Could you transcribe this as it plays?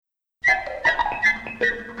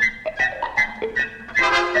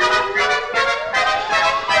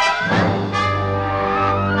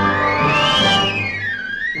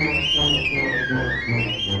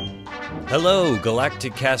Hello,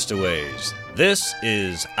 Galactic Castaways. This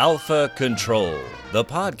is Alpha Control, the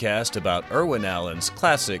podcast about Irwin Allen's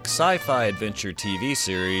classic sci-fi adventure TV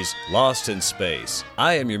series, Lost in Space.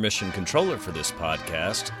 I am your mission controller for this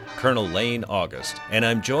podcast, Colonel Lane August, and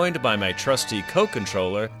I'm joined by my trusty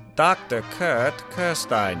co-controller, Dr. Kurt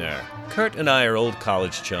Kirsteiner. Kurt and I are old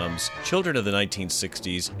college chums, children of the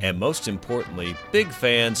 1960s, and most importantly, big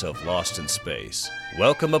fans of Lost in Space.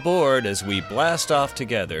 Welcome aboard as we blast off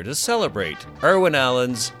together to celebrate Irwin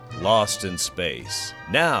Allen's Lost in Space.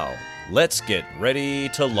 Now, let's get ready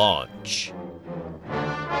to launch.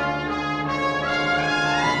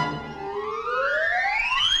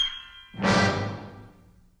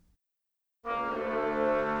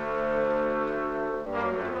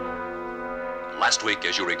 Last week,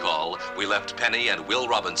 as you recall, we left Penny and Will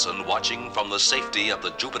Robinson watching from the safety of the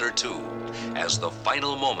Jupiter 2 as the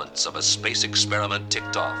final moments of a space experiment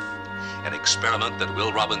ticked off. An experiment that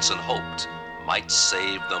Will Robinson hoped might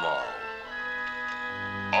save them all.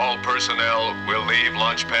 All personnel will leave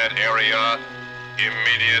launchpad area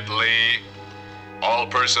immediately. All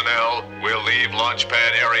personnel will leave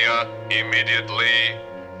launchpad area immediately.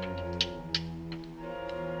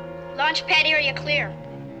 Launchpad area clear.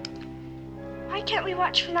 Why can't we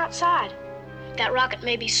watch from outside? That rocket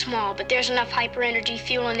may be small, but there's enough hyper-energy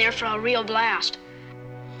fuel in there for a real blast.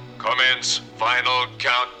 Commence final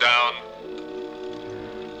countdown.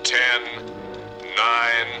 10, 9,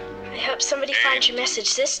 I hope somebody finds your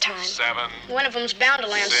message this time. 7, One of them's bound to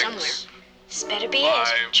land 6, somewhere. This better be Five.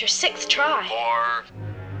 it. It's your sixth try. 4,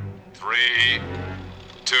 3,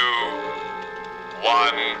 2,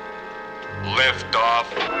 1. Liftoff.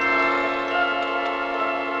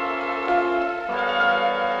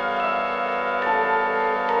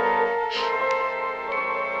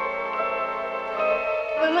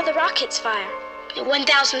 When will the rockets fire? At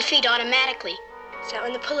 1,000 feet automatically. Is that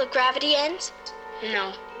when the pull of gravity ends?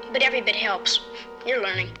 No, but every bit helps. You're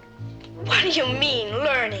learning. What do you mean,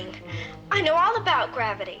 learning? I know all about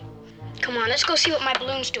gravity. Come on, let's go see what my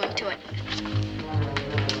balloon's doing to it.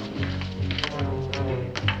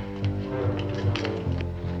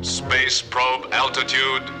 Space probe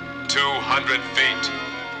altitude 200 feet.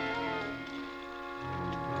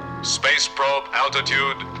 Space probe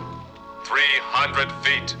altitude 300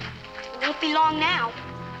 feet. It won't be long now.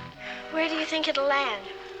 Where do you think it'll land?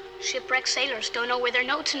 Shipwrecked sailors don't know where their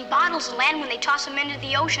notes and bottles will land when they toss them into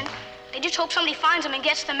the ocean. They just hope somebody finds them and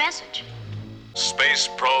gets the message. Space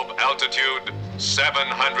probe altitude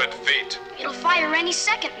 700 feet. It'll fire any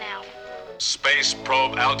second now. Space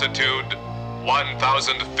probe altitude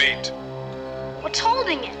 1,000 feet. What's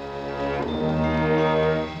holding it?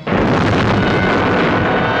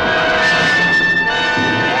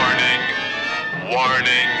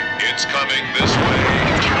 Warning, it's coming this way.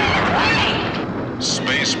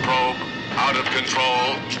 Space probe out of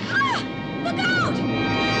control. Look out!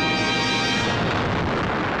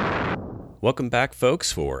 Welcome back,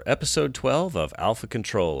 folks, for episode 12 of Alpha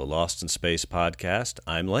Control, a Lost in Space podcast.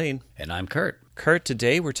 I'm Lane. And I'm Kurt. Kurt,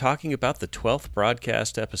 today we're talking about the 12th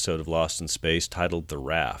broadcast episode of Lost in Space titled The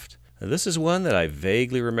Raft. Now, this is one that I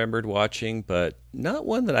vaguely remembered watching, but not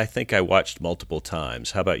one that I think I watched multiple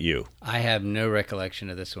times. How about you? I have no recollection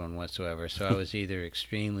of this one whatsoever, so I was either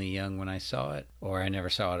extremely young when I saw it, or I never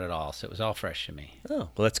saw it at all, so it was all fresh to me. Oh,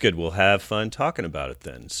 well, that's good. We'll have fun talking about it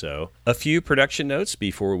then. So, a few production notes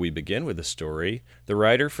before we begin with the story. The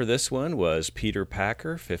writer for this one was Peter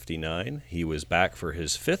Packer, 59. He was back for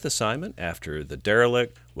his fifth assignment after The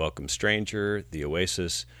Derelict, Welcome Stranger, The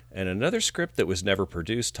Oasis, and another script that was never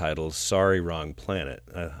produced titled Sorry, Wrong Planet.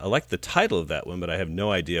 I like the title of that one, but I have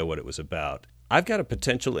no idea what it was about. I've got a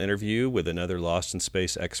potential interview with another Lost in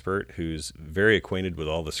Space expert who's very acquainted with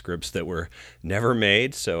all the scripts that were never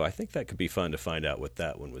made, so I think that could be fun to find out what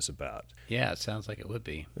that one was about. Yeah, it sounds like it would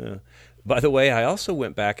be. By the way, I also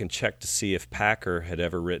went back and checked to see if Packer had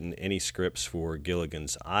ever written any scripts for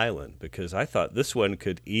Gilligan's Island, because I thought this one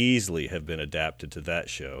could easily have been adapted to that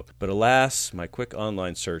show. But alas, my quick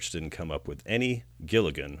online search didn't come up with any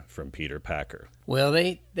Gilligan from Peter Packer. Well,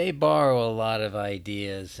 they borrow a lot of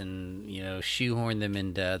ideas and, shoehorn them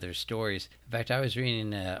into other stories. In fact, I was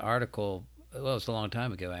reading an article, well, it was a long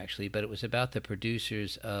time ago, actually, but it was about the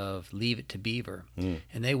producers of Leave It to Beaver.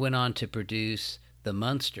 And they went on to produce The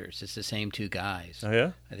Munsters. It's the same two guys. Oh,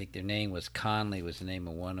 yeah? I think their name was Conley was the name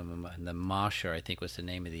of one of them, and the Mosher, I think, was the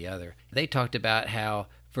name of the other. They talked about how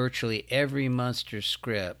virtually every Munster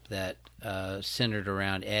script that centered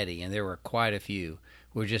around Eddie, and there were quite a few,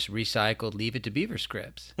 were just recycled Leave It to Beaver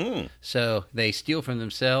scripts. So they steal from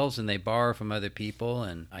themselves and they borrow from other people,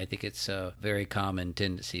 and I think it's a very common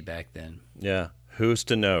tendency back then. Yeah. Who's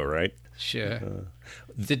to know, right? Sure.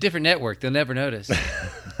 It's a different network. They'll never notice.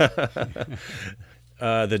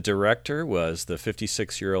 The director was the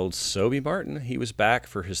 56-year-old Sobey Martin. He was back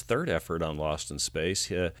for his third effort on Lost in Space.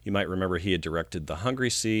 You might remember he had directed The Hungry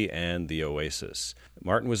Sea and The Oasis.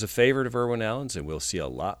 Martin was a favorite of Irwin Allen's, and we'll see a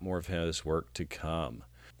lot more of his work to come.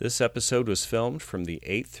 This episode was filmed from the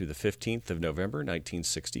 8th through the 15th of November,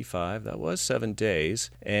 1965. That was 7 days,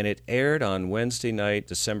 and it aired on Wednesday night,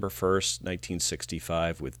 December 1st,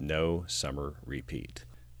 1965, with no summer repeat.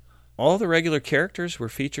 All the regular characters were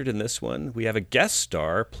featured in this one. We have a guest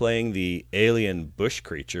star playing the alien bush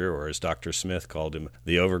creature, or as Dr. Smith called him,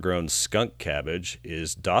 the overgrown skunk cabbage,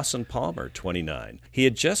 is Dawson Palmer, 29. He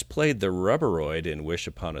had just played the Rubberoid in Wish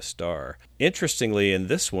Upon a Star. Interestingly, in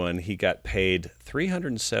this one, he got paid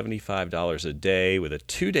 $375 a day with a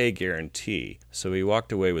 2-day guarantee. So he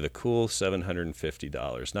walked away with a cool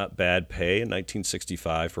 $750. Not bad pay in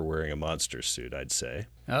 1965 for wearing a monster suit, I'd say.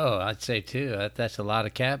 Oh, I'd say too. That's a lot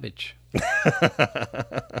of cabbage.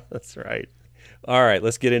 That's right. All right,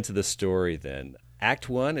 let's get into the story then. Act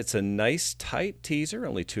 1, it's a nice, tight teaser,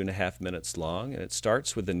 only 2.5 minutes long, and it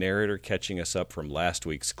starts with the narrator catching us up from last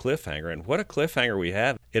week's cliffhanger. And what a cliffhanger we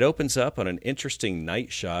have. It opens up on an interesting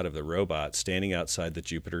night shot of the robot standing outside the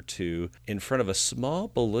Jupiter 2 in front of a small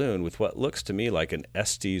balloon with what looks to me like an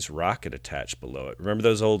Estes rocket attached below it. Remember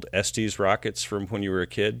those old Estes rockets from when you were a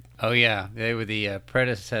kid? Oh, yeah. They were the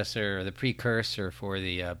predecessor, or the precursor for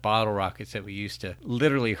the bottle rockets that we used to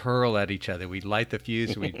literally hurl at each other. We'd light the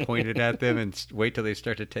fuse, and we'd point it at them and wait till they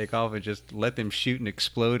start to take off and just let them shoot and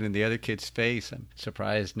explode in the other kid's face. I'm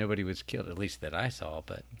surprised nobody was killed, at least that I saw.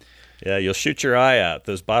 But yeah, you'll shoot your eye out.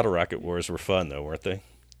 Those bottle rocket wars were fun, though, weren't they?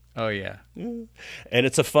 Oh, yeah. And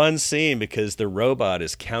it's a fun scene because the robot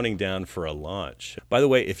is counting down for a launch. By the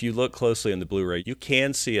way, if you look closely in the Blu-ray, you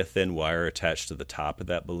can see a thin wire attached to the top of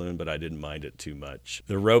that balloon, but I didn't mind it too much.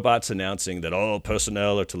 The robot's announcing that all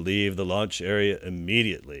personnel are to leave the launch area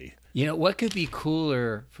immediately. You know, what could be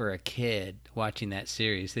cooler for a kid watching that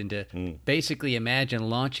series than to basically imagine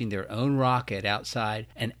launching their own rocket outside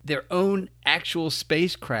and their own actual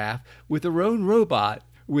spacecraft with their own robot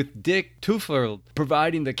with Dick Tufel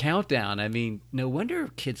providing the countdown? I mean, no wonder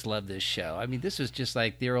kids love this show. I mean, this was just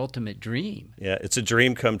like their ultimate dream. Yeah, it's a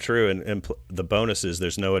dream come true, and the bonus is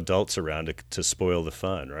there's no adults around to spoil the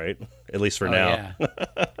fun, right? At least for now.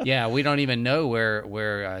 Yeah. Yeah, we don't even know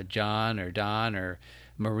where John or Don or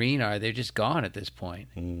Maureen are. They're just gone at this point.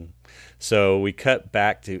 So we cut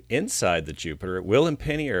back to inside the Jupiter. Will and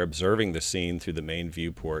Penny are observing the scene through the main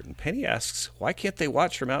viewport, and Penny asks, why can't they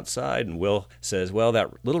watch from outside? And Will says, well,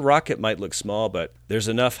 that little rocket might look small, but there's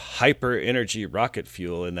enough hyper-energy rocket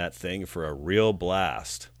fuel in that thing for a real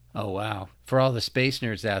blast. Oh, wow. For all the space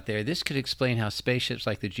nerds out there, this could explain how spaceships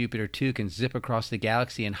like the Jupiter 2 can zip across the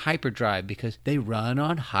galaxy in hyperdrive, because they run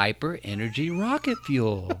on hyper-energy rocket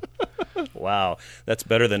fuel. Wow, that's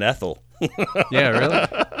better than Ethel. Yeah, really?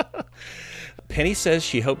 Penny says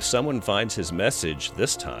she hopes someone finds his message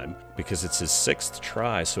this time because it's his 6th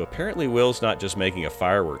try, so apparently Will's not just making a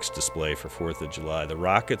fireworks display for 4th of July. The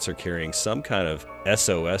rockets are carrying some kind of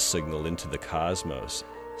SOS signal into the cosmos.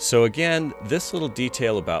 So again, this little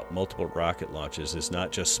detail about multiple rocket launches is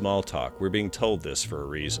not just small talk. We're being told this for a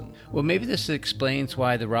reason. Well, maybe this explains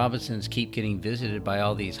why the Robinsons keep getting visited by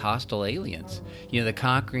all these hostile aliens. You know, the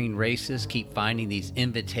conquering races keep finding these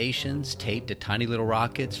invitations taped to tiny little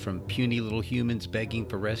rockets from puny little humans begging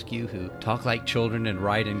for rescue who talk like children and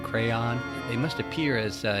write in crayon. They must appear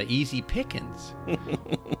as easy pickings.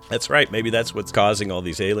 That's right. Maybe that's what's causing all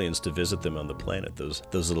these aliens to visit them on the planet, those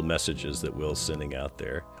little messages that Will's sending out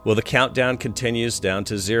there. Well, the countdown continues down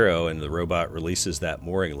to 0, and the robot releases that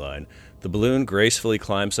mooring line. The balloon gracefully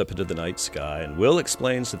climbs up into the night sky, and Will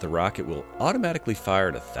explains that the rocket will automatically fire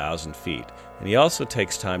at 1,000 feet. And he also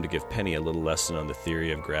takes time to give Penny a little lesson on the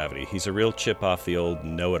theory of gravity. He's a real chip off the old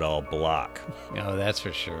know-it-all block. Oh, that's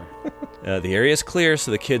for sure. The area is clear,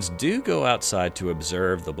 so the kids do go outside to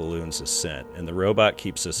observe the balloon's ascent, and the robot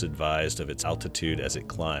keeps us advised of its altitude as it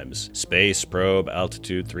climbs. Space, probe,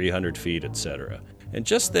 altitude 300 feet, etc. And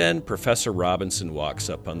just then, Professor Robinson walks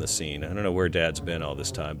up on the scene. I don't know where Dad's been all this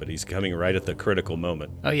time, but he's coming right at the critical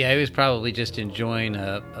moment. Oh, yeah, he was probably just enjoying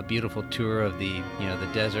a beautiful tour of the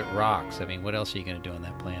desert rocks. I mean, what else are you going to do on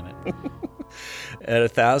that planet? At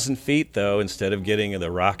 1,000 feet, though, instead of getting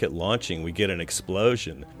the rocket launching, we get an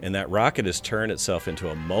explosion. And that rocket has turned itself into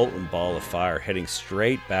a molten ball of fire heading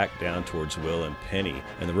straight back down towards Will and Penny.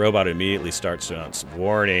 And the robot immediately starts to announce,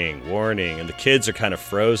 warning, warning. And the kids are kind of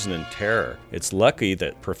frozen in terror. It's lucky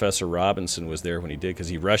that Professor Robinson was there when he did, because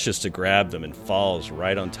he rushes to grab them and falls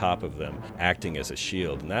right on top of them, acting as a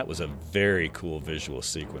shield. And that was a very cool visual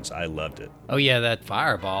sequence. I loved it. Oh, yeah, that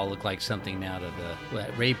fireball looked like something out of the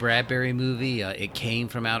Ray Bradbury movie. It Came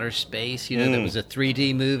from Outer Space. You know, that was a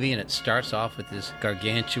 3D movie, and it starts off with this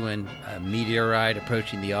gargantuan meteorite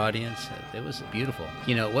approaching the audience. It was beautiful.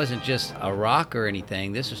 You know, it wasn't just a rock or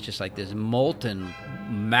anything. This was just like this molten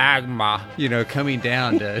magma, you know, coming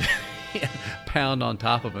down to pound on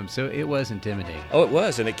top of them. So it was intimidating. Oh, it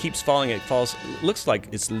was, and it keeps falling. It falls, looks like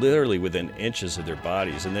it's literally within inches of their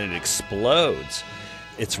bodies, and then it explodes.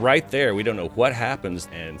 It's right there. We don't know what happens,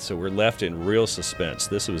 and so we're left in real suspense.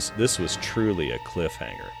 This was truly a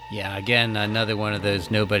cliffhanger. Yeah, again, another one of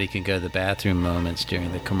those nobody can go to the bathroom moments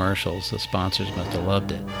during the commercials. The sponsors must have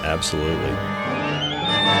loved it. Absolutely.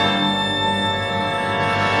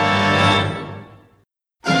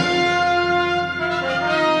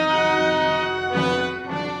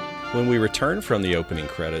 When we return from the opening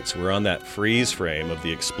credits, we're on that freeze frame of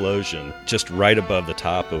the explosion just right above the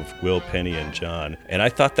top of Will, Penny, and John. And I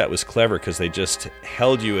thought that was clever because they just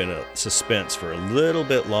held you in a suspense for a little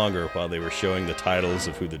bit longer while they were showing the titles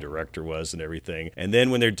of who the director was and everything. And then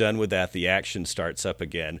when they're done with that, the action starts up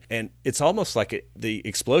again. And it's almost like the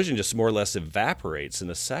explosion just more or less evaporates in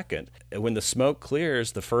a second. When the smoke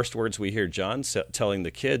clears, the first words we hear John telling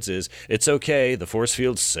the kids is, "It's okay, the force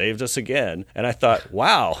field saved us again." And I thought,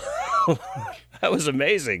 wow. That was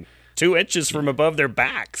amazing. 2 inches from above their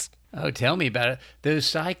backs. Oh, tell me about it. Those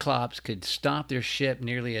Cyclops could stop their ship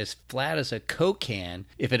nearly as flat as a Coke can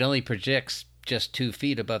if it only projects just 2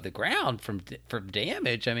 feet above the ground from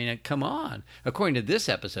damage. I mean, come on. According to this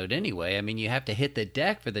episode anyway, I mean, you have to hit the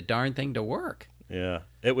deck for the darn thing to work. Yeah.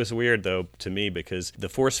 It was weird, though, to me, because the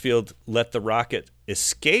force field let the rocket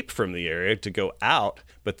escape from the area to go out,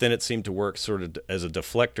 but then it seemed to work sort of as a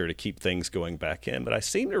deflector to keep things going back in. But I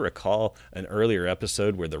seem to recall an earlier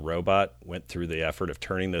episode where the robot went through the effort of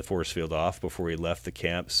turning the force field off before he left the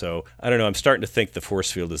camp. So, I don't know, I'm starting to think the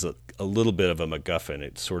force field is a little bit of a MacGuffin.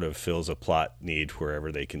 It sort of fills a plot need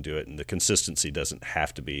wherever they can do it, and the consistency doesn't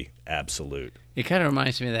have to be absolute. It kind of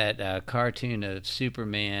reminds me of that cartoon of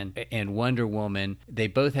Superman and Wonder Woman. They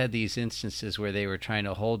both had these instances where they were trying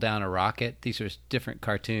to hold down a rocket. These are different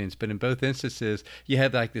cartoons, but in both instances, you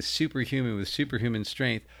have like this superhuman with superhuman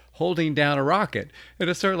strength holding down a rocket. And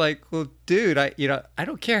it's sort of like, well, dude, I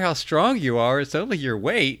don't care how strong you are. It's only your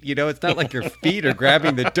weight. You know, it's not like your feet are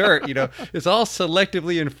grabbing the dirt. You know, it's all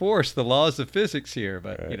selectively enforced, the laws of physics here.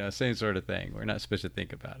 But, right. You know, same sort of thing. We're not supposed to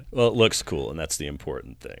think about it. Well, it looks cool, and that's the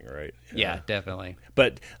important thing, right? Yeah, definitely.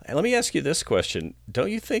 But let me ask you this question.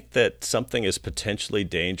 Don't you think that something as potentially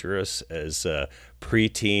dangerous as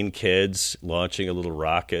preteen kids launching a little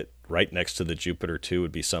rocket right next to the Jupiter 2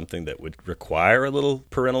 would be something that would require a little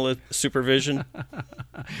parental supervision?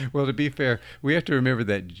 Well, to be fair, we have to remember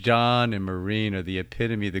that John and Maureen are the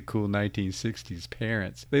epitome of the cool 1960s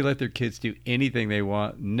parents. They let their kids do anything they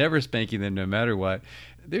want, never spanking them no matter what.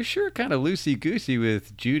 They're sure kind of loosey-goosey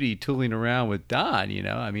with Judy tooling around with Don, you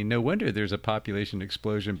know? I mean, no wonder there's a population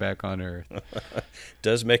explosion back on Earth.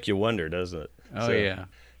 Does make you wonder, doesn't it? Oh, yeah.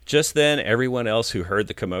 Just then, everyone else who heard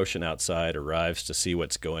the commotion outside arrives to see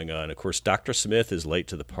what's going on. Of course, Dr. Smith is late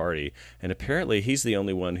to the party, and apparently he's the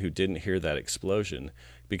only one who didn't hear that explosion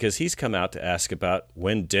because he's come out to ask about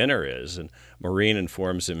when dinner is, and Maureen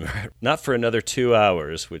informs him not for another 2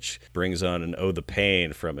 hours, which brings on an "oh, the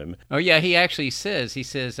pain" from him. Oh, yeah, he actually says,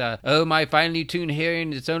 oh, my finely tuned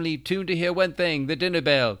hearing is only tuned to hear one thing, the dinner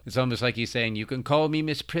bell. It's almost like he's saying, you can call me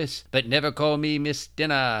Miss Priss, but never call me Miss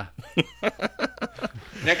Dinner.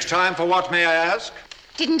 Next time for what, may I ask?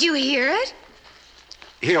 Didn't you hear it?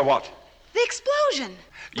 Hear what? The explosion.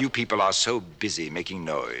 You people are so busy making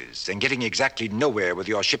noise and getting exactly nowhere with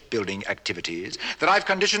your shipbuilding activities that I've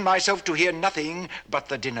conditioned myself to hear nothing but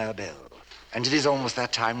the dinner bell. And it is almost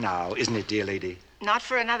that time now, isn't it, dear lady? Not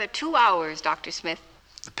for another 2 hours, Dr. Smith.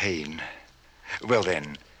 The pain. Well,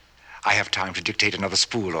 then, I have time to dictate another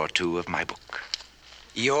spool or two of my book.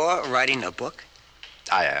 You're writing a book?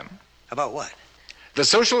 I am. About what? The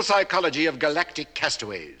Social Psychology of Galactic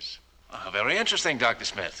Castaways. Oh, very interesting, Dr.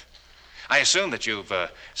 Smith. I assume that you've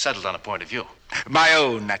settled on a point of view. My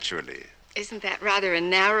own, naturally. Isn't that rather a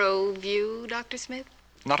narrow view, Dr. Smith?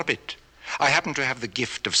 Not a bit. I happen to have the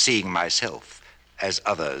gift of seeing myself as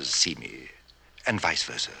others see me, and vice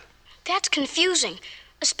versa. That's confusing,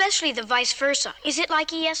 especially the vice versa. Is it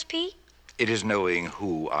like ESP? It is knowing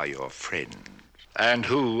who are your friends and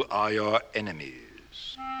who are your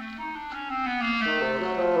enemies.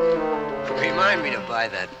 Remind me to buy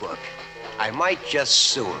that book. I might just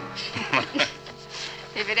sue him.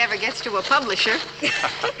 If it ever gets to a publisher.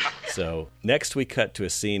 So next we cut to a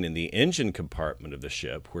scene in the engine compartment of the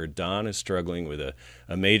ship where Don is struggling with a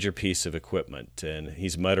major piece of equipment, and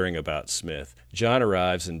he's muttering about Smith. John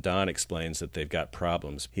arrives, and Don explains that they've got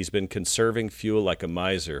problems. He's been conserving fuel like a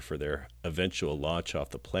miser for their eventual launch off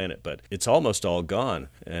the planet, but it's almost all gone,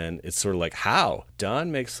 and it's sort of like, how?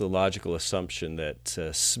 Don makes the logical assumption that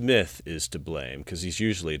Smith is to blame, because he's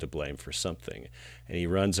usually to blame for something. And he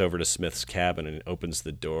runs over to Smith's cabin and opens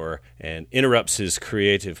the door and interrupts his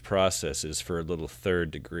creative processes for a little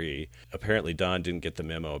third degree. Apparently, Don didn't get the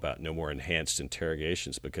memo about no more enhanced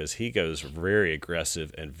interrogations because he goes very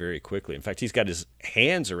aggressive and very quickly. In fact, he's got his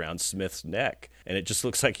hands around Smith's neck, and it just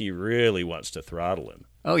looks like he really wants to throttle him.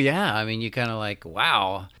 Oh, yeah. I mean, you kind of like,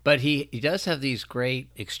 wow. But he does have these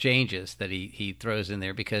great exchanges that he throws in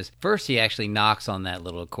there, because first he actually knocks on that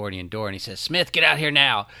little accordion door and he says, "Smith, get out here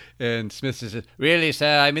now." And Smith says, "Really,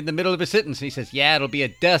 sir? I'm in the middle of a sentence." And he says, "Yeah, it'll be a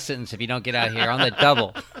death sentence if you don't get out here on the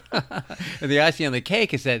double." And the icing on the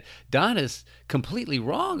cake is that Don is completely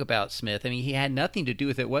wrong about Smith. I mean, he had nothing to do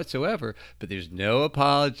with it whatsoever, but there's no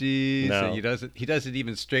apologies. No. He doesn't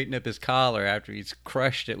even straighten up his collar after he's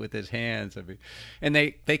crushed it with his hands. I mean, and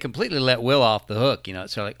they completely let Will off the hook, you know.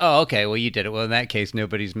 So like, oh, okay, well, you did it. Well, in that case,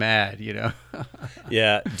 nobody's mad, you know.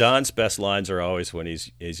 Yeah, Don's best lines are always when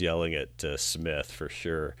he's yelling at Smith, for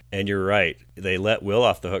sure. And you're right. They let Will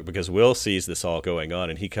off the hook because Will sees this all going on,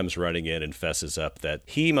 and he comes running in and fesses up that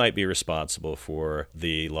he might be responsible for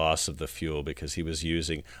the loss of the fuel because he was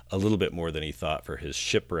using a little bit more than he thought for his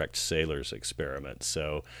shipwrecked sailors experiment.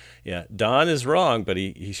 So, yeah, Don is wrong, but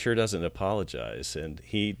he sure doesn't apologize. And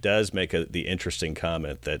he does make the interesting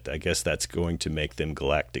comment that I guess that's going to make them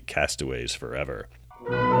galactic castaways forever.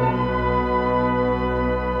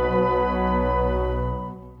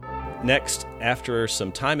 Next, after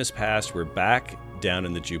some time has passed, we're back down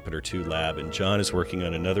in the Jupiter 2 lab, and John is working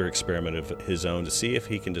on another experiment of his own to see if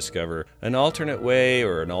he can discover an alternate way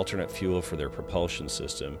or an alternate fuel for their propulsion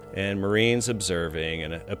system. And Marine's observing,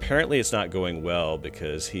 and apparently it's not going well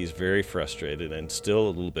because he's very frustrated and still a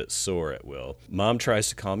little bit sore at Will. Mom tries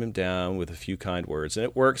to calm him down with a few kind words, and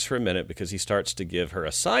it works for a minute because he starts to give her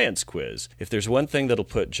a science quiz. If there's one thing that'll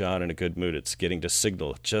put John in a good mood, it's getting to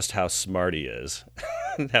signal just how smart he is.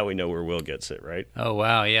 Now we know where Will gets it, right? Oh,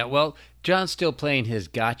 wow, yeah. Well, John's still playing his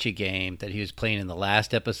gotcha game that he was playing in the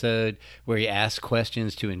last episode, where he asks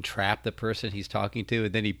questions to entrap the person he's talking to,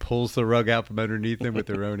 and then he pulls the rug out from underneath them with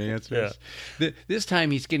their own answers. Yeah. This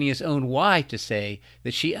time he's getting his own wife to say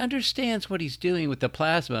that she understands what he's doing with the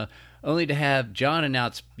plasma, only to have John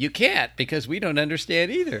announce, "You can't, because we don't understand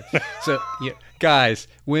either." So, yeah, guys,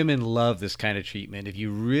 women love this kind of treatment. If you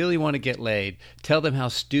really want to get laid, tell them how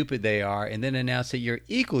stupid they are, and then announce that you're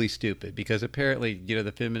equally stupid, because apparently, you know,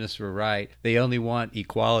 the feminists were right. They only want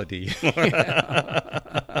equality.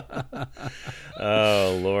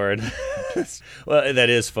 Oh, Lord. Well, that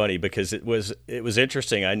is funny because it was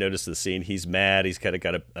interesting. I noticed the scene. He's mad. He's kind of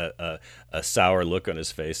got a sour look on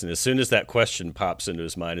his face. And as soon as that question pops into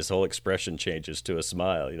his mind, his whole expression changes to a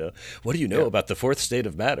smile. You know, what do you know about the fourth state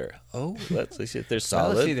of matter? Oh, let's see if there's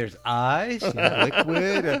solid. Let's see, there's ice,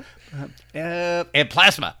 liquid, and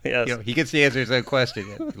plasma. Yes. You know, he gets the answer to his own question.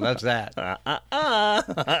 He loves that. Yeah.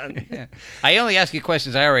 I only ask you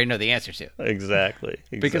questions I already know the answer to. Exactly.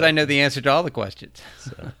 Because I know the answer to all the questions.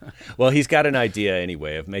 So, well, he's got an idea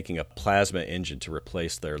anyway of making a plasma engine to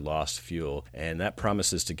replace their lost fuel, and that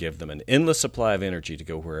promises to give them an endless supply of energy to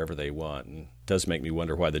go wherever they want. And it does make me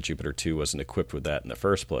wonder why the Jupiter 2 wasn't equipped with that in the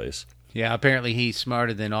first place. Yeah, apparently he's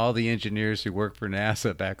smarter than all the engineers who work for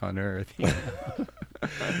NASA back on Earth.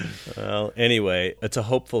 Well, anyway, it's a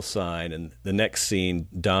hopeful sign, and the next scene,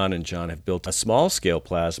 Don and John have built a small-scale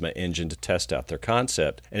plasma engine to test out their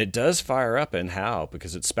concept, and it does fire up, and how,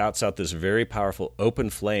 because it spouts out this very powerful open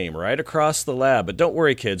flame right across the lab. But don't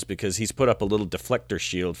worry, kids, because he's put up a little deflector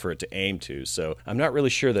shield for it to aim to, so I'm not really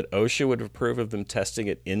sure that OSHA would approve of them testing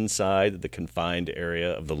it inside the confined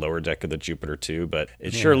area of the lower deck of the Jupiter 2, but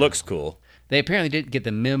it sure looks cool. They apparently didn't get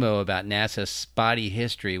the memo about NASA's spotty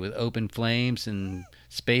history with open flames and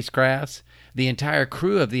spacecrafts. The entire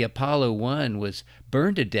crew of the Apollo 1 was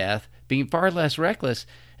burned to death, being far less reckless.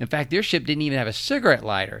 In fact, their ship didn't even have a cigarette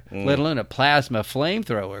lighter, let alone a plasma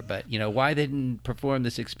flamethrower. But, why they didn't perform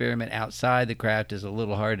this experiment outside the craft is a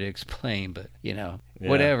little hard to explain, but,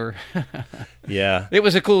 whatever. Yeah. It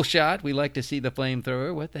was a cool shot. We like to see the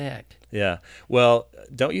flamethrower. What the heck? Yeah. Well,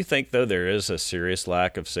 don't you think, though, there is a serious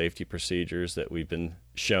lack of safety procedures that we've been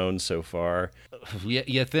shown so far?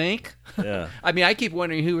 You think? Yeah. I mean, I keep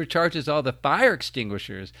wondering who recharges all the fire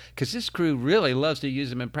extinguishers, because this crew really loves to use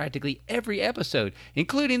them in practically every episode,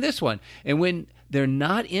 including this one. And when they're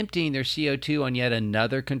not emptying their CO2 on yet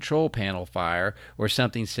another control panel fire or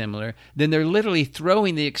something similar, then they're literally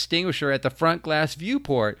throwing the extinguisher at the front glass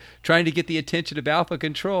viewport, trying to get the attention of Alpha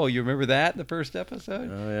Control. You remember that in the first episode?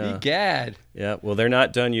 Oh, yeah. Egad. Yeah, well, they're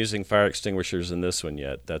not done using fire extinguishers in this one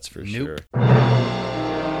yet, that's for sure.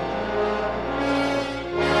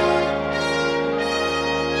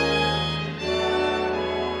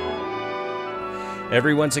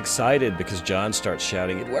 Everyone's excited because John starts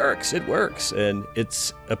shouting, "It works, it works!" And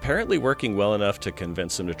it's apparently working well enough to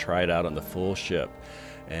convince him to try it out on the full ship.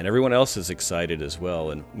 And everyone else is excited as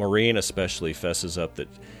well, and Maureen especially fesses up that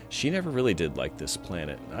she never really did like this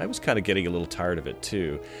planet. I was kind of getting a little tired of it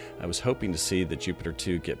too. I was hoping to see the Jupiter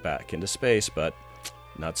 2 get back into space, but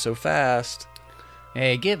not so fast.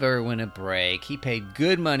 Hey, give Irwin a break. He paid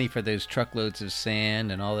good money for those truckloads of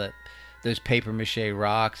sand and all that, those papier-mâché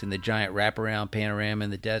rocks and the giant wraparound panorama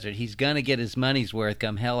in the desert. He's going to get his money's worth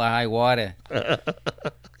come hell or high water.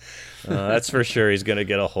 That's for sure. He's going to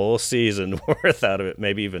get a whole season worth out of it,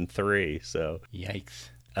 maybe even 3. So Yikes.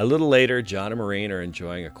 A little later, John and Maureen are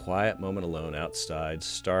enjoying a quiet moment alone outside,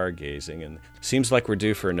 stargazing, and seems like we're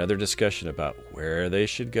due for another discussion about where they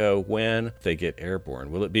should go when they get airborne.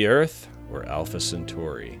 Will it be Earth or Alpha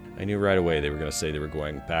Centauri? I knew right away they were going to say they were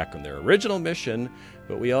going back on their original mission,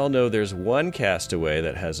 but we all know there's one castaway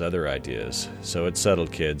that has other ideas. So it's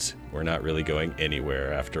settled, kids. We're not really going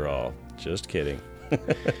anywhere after all. Just kidding.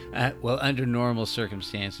 Well, under normal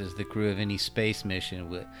circumstances, the crew of any space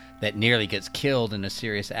mission that nearly gets killed in a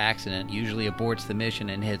serious accident usually aborts the mission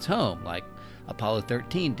and heads home, like Apollo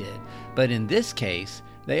 13 did. But in this case,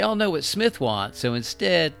 they all know what Smith wants, so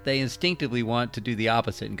instead, they instinctively want to do the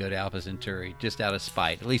opposite and go to Alpha Centauri, just out of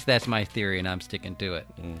spite. At least that's my theory, and I'm sticking to it.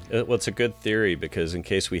 Well, it's a good theory, because in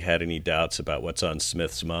case we had any doubts about what's on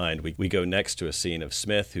Smith's mind, we go next to a scene of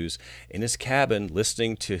Smith who's in his cabin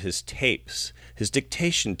listening to his tapes, his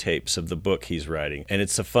dictation tapes of the book he's writing. And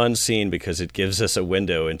it's a fun scene because it gives us a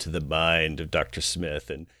window into the mind of Dr.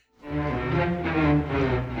 Smith. And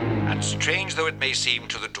strange though it may seem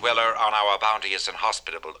to the dweller on our bounteous and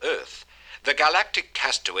hospitable Earth, the galactic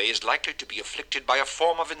castaway is likely to be afflicted by a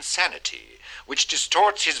form of insanity, which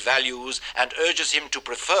distorts his values and urges him to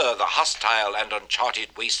prefer the hostile and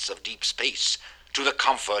uncharted wastes of deep space to the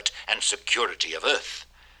comfort and security of Earth.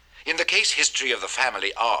 In the case history of the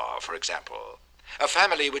family R, for example, a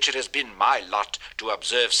family which it has been my lot to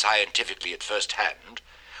observe scientifically at first hand,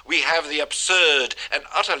 we have the absurd and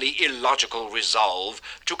utterly illogical resolve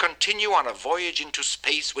to continue on a voyage into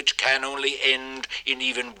space which can only end in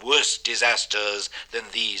even worse disasters than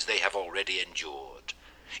these they have already endured.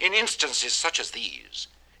 In instances such as these,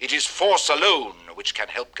 it is force alone which can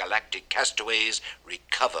help galactic castaways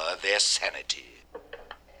recover their sanity.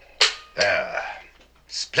 There.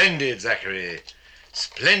 Splendid, Zachary.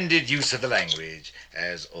 Splendid use of the language,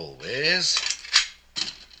 as always.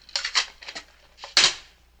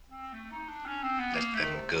 Let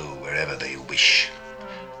them go wherever they wish,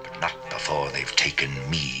 but not before they've taken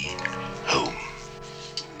me home.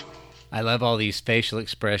 I love all these facial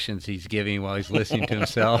expressions he's giving while he's listening to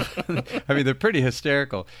himself. I mean, they're pretty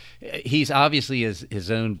hysterical. He's obviously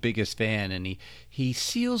his own biggest fan, and he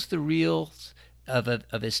seals the reels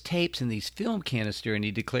of his tapes in these film canister, and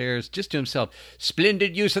he declares just to himself,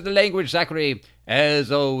 "Splendid use of the language, Zachary,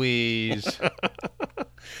 as always."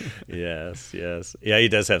 Yes. Yeah, he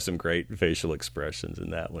does have some great facial expressions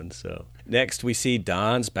in that one. So next we see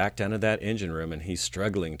Don's back down in that engine room, and he's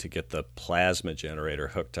struggling to get the plasma generator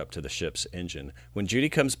hooked up to the ship's engine. When Judy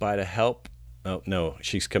comes by to help, oh, no,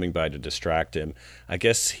 she's coming by to distract him. I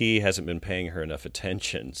guess he hasn't been paying her enough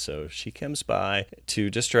attention, so she comes by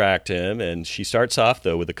to distract him, and she starts off,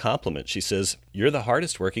 though, with a compliment. She says, "You're the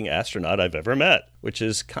hardest working astronaut I've ever met," which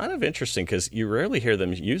is kind of interesting because you rarely hear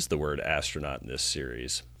them use the word astronaut in this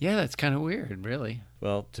series. Yeah, that's kind of weird, really.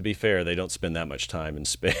 Well, to be fair, they don't spend that much time in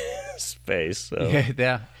space. So.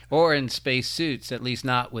 Yeah, or in space suits, at least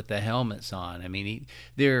not with the helmets on. I mean,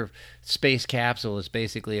 their space capsule is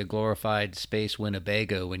basically a glorified space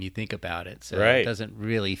Winnebago when you think about it. So right. It doesn't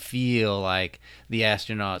really feel like the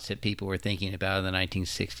astronauts that people were thinking about in the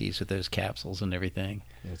 1960s with those capsules and everything.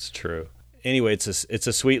 It's true. Anyway, it's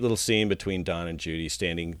a sweet little scene between Don and Judy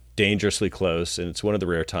standing dangerously close, and it's one of the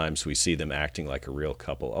rare times we see them acting like a real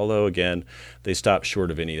couple. Although, again, they stop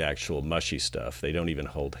short of any actual mushy stuff. They don't even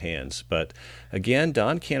hold hands. But again,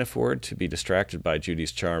 Don can't afford to be distracted by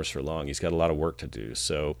Judy's charms for long. He's got a lot of work to do,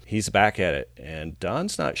 so he's back at it. And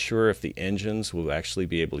Don's not sure if the engines will actually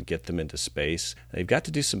be able to get them into space. They've got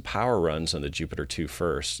to do some power runs on the Jupiter 2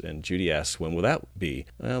 first, and Judy asks, when will that be?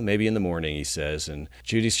 Well, maybe in the morning, he says, and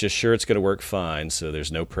Judy's just sure it's going to work fine, so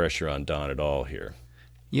there's no pressure on Don at all here.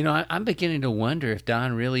 You know, I'm beginning to wonder if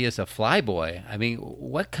Don really is a flyboy. I mean,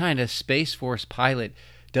 what kind of Space Force pilot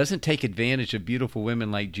doesn't take advantage of beautiful women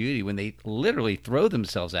like Judy when they literally throw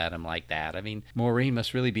themselves at him like that? I mean, Maureen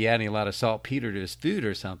must really be adding a lot of saltpeter to his food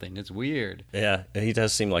or something. It's weird. Yeah, he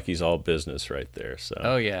does seem like he's all business right there. So.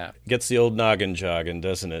 Oh, yeah. Gets the old noggin jogging,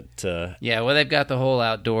 doesn't it? Yeah, well, they've got the whole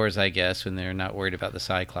outdoors, I guess, when they're not worried about the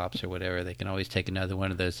Cyclops or whatever. They can always take another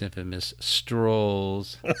one of those infamous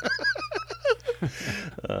strolls.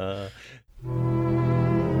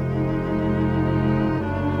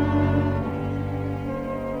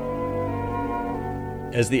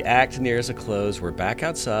 As the act nears a close, we're back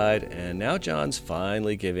outside, and now John's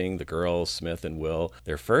finally giving the girls, Smith and Will,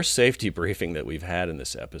 their first safety briefing that we've had in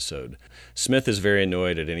this episode. Smith is very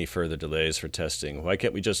annoyed at any further delays for testing. Why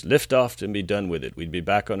can't we just lift off and be done with it? We'd be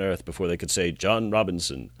back on Earth before they could say John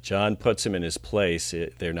Robinson. John puts him in his place.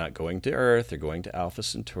 They're not going to Earth, they're going to Alpha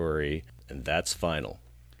Centauri, and that's final.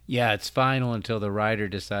 Yeah, it's final until the writer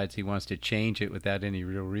decides he wants to change it without any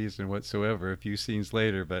real reason whatsoever a few scenes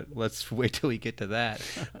later, but let's wait till we get to that.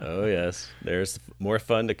 Oh, yes. There's more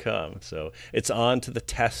fun to come. So it's on to the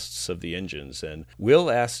tests of the engines, and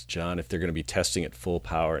Will asks John if they're going to be testing at full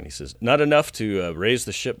power, and he says, not enough to raise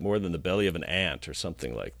the ship more than the belly of an ant or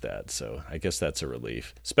something like that. So I guess that's a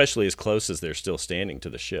relief, especially as close as they're still standing to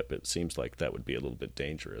the ship. It seems like that would be a little bit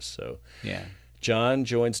dangerous. So yeah. John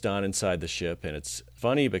joins Don inside the ship, and it's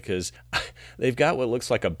funny because they've got what looks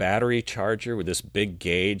like a battery charger with this big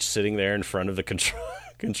gauge sitting there in front of the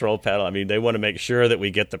control panel. I mean, they want to make sure that we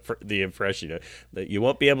get the impression, that you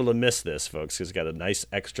won't be able to miss this, folks. It's got a nice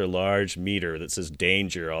extra large meter that says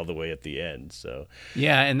danger all the way at the end. So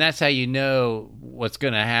yeah, and that's how you know what's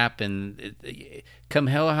going to happen. Come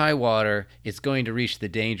hell or high water, it's going to reach the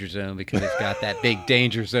danger zone because it's got that big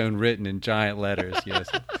danger zone written in giant letters. Yes.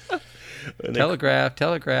 Telegraph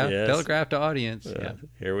to audience. Yeah.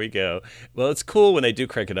 Here we go. Well, it's cool when they do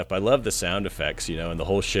crank it up. I love the sound effects, and the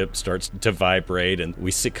whole ship starts to vibrate, and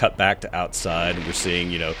we cut back to outside, and we're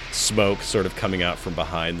seeing, smoke sort of coming out from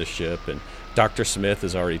behind the ship, and Dr. Smith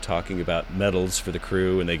is already talking about medals for the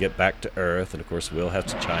crew, and they get back to Earth, and of course Will has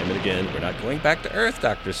to chime in again. We're not going back to Earth,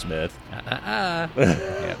 Dr. Smith.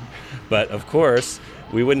 Yeah. But of course,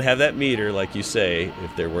 we wouldn't have that meter, like you say,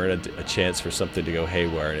 if there weren't a chance for something to go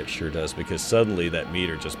haywire, and it sure does, because suddenly that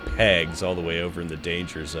meter just pegs all the way over in the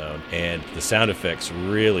danger zone, and the sound effects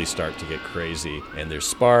really start to get crazy, and there's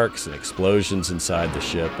sparks and explosions inside the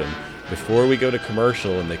ship, and before we go to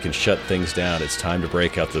commercial and they can shut things down, it's time to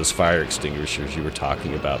break out those fire extinguishers you were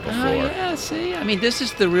talking about before. Oh, yeah, see? I mean, this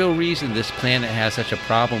is the real reason this planet has such a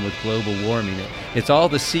problem with global warming. It's all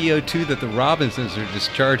the CO2 that the Robinsons are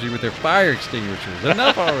discharging with their fire extinguishers.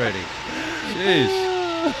 Enough already. Jeez.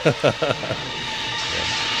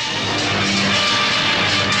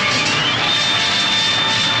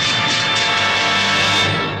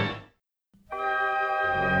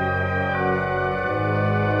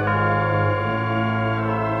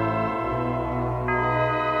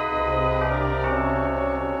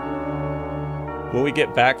 When we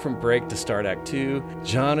get back from break to start Act 2,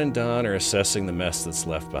 John and Don are assessing the mess that's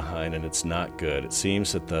left behind, and it's not good. It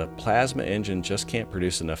seems that the plasma engine just can't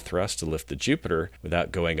produce enough thrust to lift the Jupiter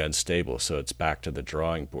without going unstable, so it's back to the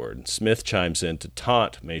drawing board. Smith chimes in to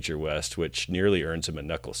taunt Major West, which nearly earns him a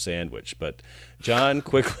knuckle sandwich, but John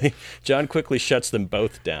quickly shuts them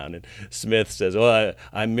both down, and Smith says, well,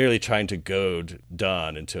 I'm merely trying to goad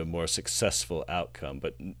Don into a more successful outcome,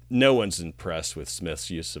 but no one's impressed with Smith's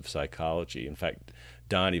use of psychology. In fact,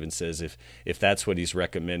 Don even says if that's what he's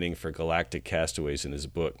recommending for Galactic Castaways in his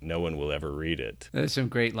book, no one will ever read it. There's some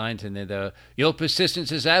great lines in there, though. Your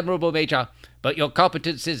persistence is admirable, Major, but your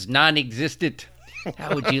competence is non-existent.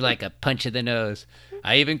 How would you like a punch in the nose?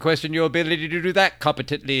 I even question your ability to do that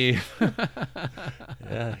competently.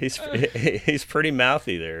 Yeah, he's pretty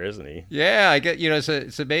mouthy there, isn't he? Yeah, I get.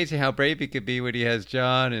 It's amazing how brave he could be when he has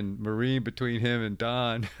John and Maureen between him and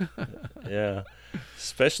Don. Yeah,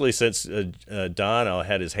 especially since Don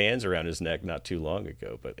had his hands around his neck not too long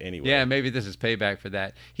ago. But anyway, yeah, maybe this is payback for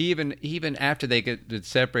that. He even after they get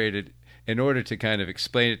separated, in order to kind of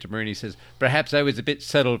explain it to Maureen, he says, perhaps I was a bit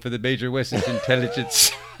subtle for the Major West's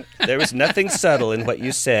intelligence. There was nothing subtle in what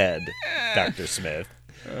you said, Dr. Smith.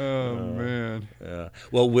 Oh, man.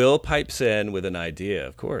 Well, Will pipes in with an idea,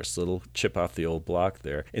 of course, little chip off the old block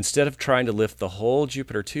there. Instead of trying to lift the whole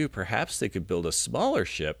Jupiter 2, perhaps they could build a smaller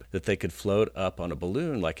ship that they could float up on a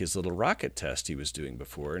balloon like his little rocket test he was doing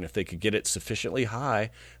before. And if they could get it sufficiently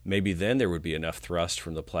high, maybe then there would be enough thrust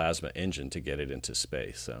from the plasma engine to get it into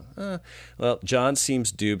space. So, well, John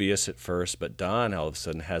seems dubious at first, but Don all of a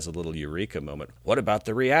sudden has a little eureka moment. What about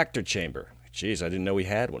the reactor chamber? Geez, I didn't know we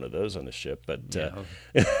had one of those on the ship, but well,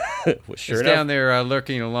 sure it's enough. Down there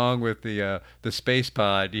lurking along with the space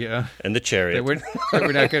pod, and the chariot. That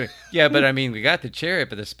we're not going to. Yeah, but I mean, we got the chariot,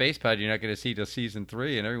 but the space pod you're not going to see till season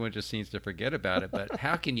 3, and everyone just seems to forget about it. But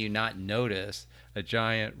how can you not notice a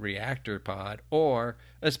giant reactor pod or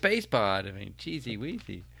a space pod? I mean, cheesy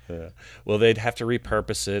weesy. Well, they'd have to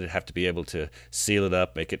repurpose it. It'd have to be able to seal it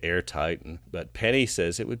up, make it airtight. But Penny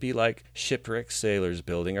says it would be like shipwrecked sailors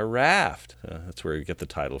building a raft. That's where we get the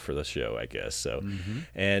title for the show, I guess. So,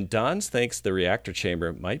 And Don thinks the reactor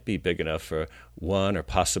chamber might be big enough for 1 or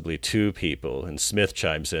possibly 2 people. And Smith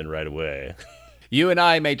chimes in right away. You and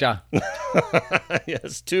I, Major.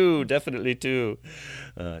 Yes, 2, definitely 2.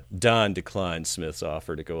 Don declines Smith's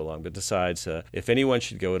offer to go along, but decides if anyone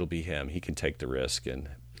should go, it'll be him. He can take the risk. And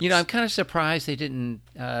I'm kind of surprised they didn't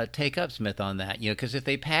take up Smith on that, because if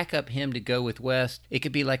they pack up him to go with West, it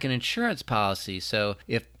could be like an insurance policy. So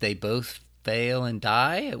if they both fail and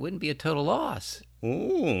die, it wouldn't be a total loss.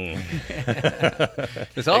 It's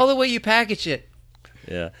all the way you package it.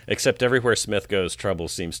 Yeah, except everywhere Smith goes, trouble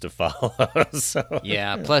seems to follow. So.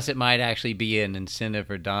 Yeah, plus it might actually be an incentive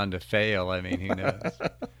for Don to fail. I mean, who knows?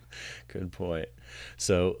 Good point.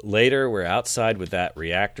 So later we're outside with that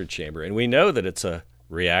reactor chamber, and we know that it's a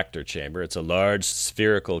reactor chamber. It's a large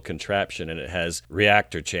spherical contraption, and it has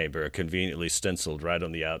reactor chamber conveniently stenciled right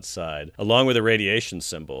on the outside, along with a radiation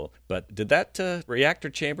symbol. But did that reactor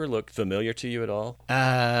chamber look familiar to you at all?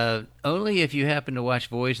 Only if you happen to watch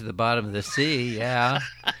Voyage to the Bottom of the Sea, yeah.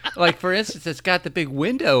 Like, for instance, it's got the big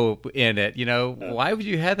window in it. Why would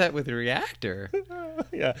you have that with a reactor?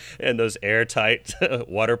 Yeah, and those airtight,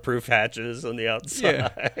 waterproof hatches on the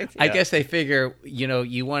outside. Yeah. I guess they figure,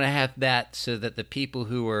 you want to have that so that the people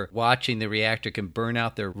who are watching the reactor can burn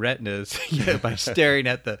out their retinas by staring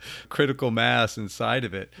at the critical mass inside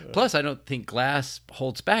of it. Plus, I don't think glass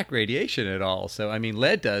holds back radiation at all. So, I mean,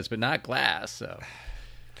 lead does, but not glass. So,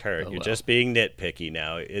 Kurt, you're just being nitpicky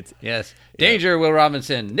now. Yes. Danger, Will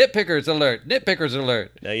Robinson. Nitpickers alert. Nitpickers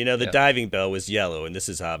alert. Now, the diving bell was yellow, and this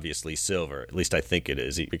is obviously silver. At least I think it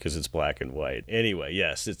is, because it's black and white. Anyway,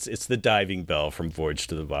 yes, it's the diving bell from Voyage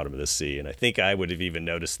to the Bottom of the Sea, and I think I would have even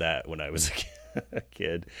noticed that when I was a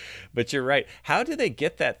kid. But you're right. How do they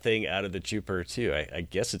get that thing out of the Jupiter 2? I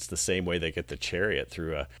guess it's the same way they get the chariot,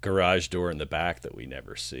 through a garage door in the back that we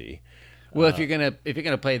never see. Well, if you're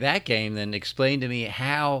gonna play that game, then explain to me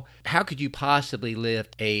how could you possibly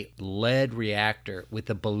lift a lead reactor with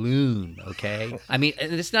a balloon? Okay, I mean,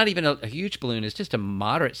 and it's not even a huge balloon; it's just a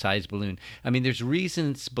moderate-sized balloon. I mean, there's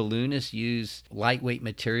reasons balloonists use lightweight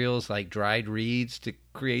materials like dried reeds to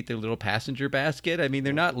create their little passenger basket. I mean,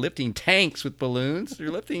 they're not lifting tanks with balloons; they're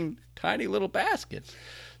lifting tiny little baskets.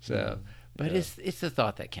 So. But it's the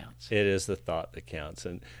thought that counts. It is the thought that counts,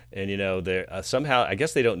 and somehow I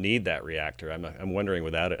guess they don't need that reactor. I'm wondering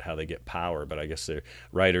without it how they get power, but I guess their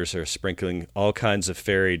writers are sprinkling all kinds of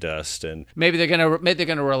fairy dust, and maybe they're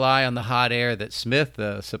gonna rely on the hot air that Smith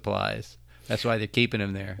supplies. That's why they're keeping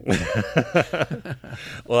him there.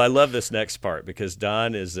 Well, I love this next part because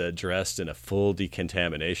Don is dressed in a full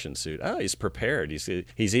decontamination suit. Oh, he's prepared.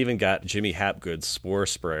 He's even got Jimmy Hapgood's spore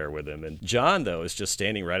sprayer with him. And John, though, is just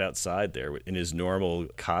standing right outside there in his normal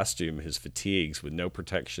costume, his fatigues, with no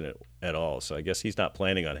protection at all. So I guess he's not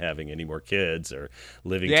planning on having any more kids or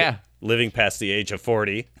living past the age of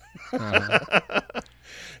 40. Uh-huh.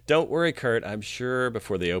 Don't worry, Kurt. I'm sure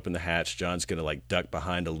before they open the hatch, John's going to duck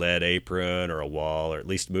behind a lead apron or a wall, or at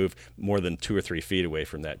least move more than 2 or 3 feet away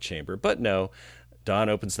from that chamber. But no, Don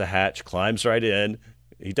opens the hatch, climbs right in.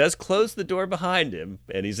 He does close the door behind him,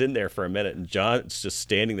 and he's in there for a minute. And John's just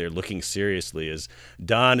standing there looking seriously as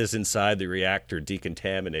Don is inside the reactor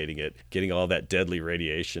decontaminating it, getting all that deadly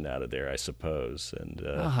radiation out of there, I suppose. And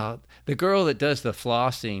the girl that does the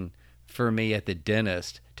flossing for me at the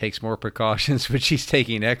dentist takes more precautions when she's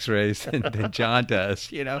taking x-rays than John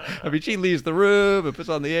does. I mean, she leaves the room and puts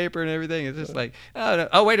on the apron and everything. It's just like,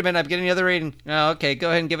 oh, wait a minute, I'm getting another reading. Oh, okay, go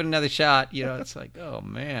ahead and give it another shot. It's like, oh,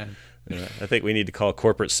 man. Yeah, I think we need to call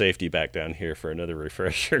corporate safety back down here for another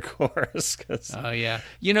refresher course. Oh, yeah.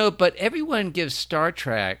 But everyone gives Star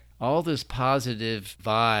Trek all this positive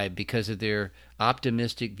vibe because of their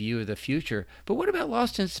optimistic view of the future. But what about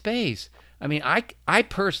Lost in Space? I mean, I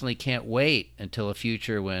personally can't wait until a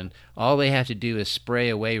future when all they have to do is spray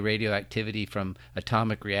away radioactivity from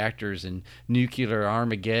atomic reactors and nuclear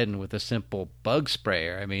Armageddon with a simple bug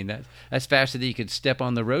sprayer. I mean, that's faster than you could step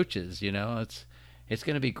on the roaches, you know? It's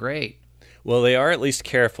going to be great. Well, they are at least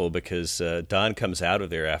careful because Don comes out of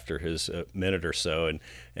there after his minute or so,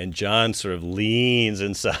 and John sort of leans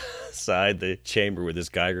inside the chamber with his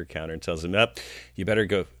Geiger counter and tells him, you better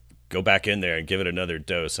go back in there and give it another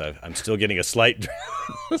dose. I'm still getting a slight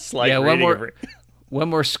one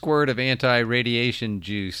more squirt of anti-radiation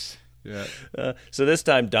juice. Yeah. So this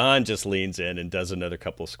time Don just leans in and does another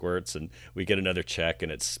couple squirts, and we get another check,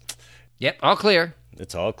 and it's... Yep, all clear.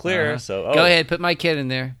 It's all clear. So go ahead, put my kid in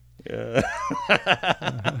there. Yeah.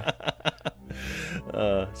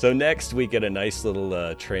 So next we get a nice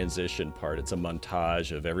little transition part. It's a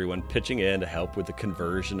montage of everyone pitching in to help with the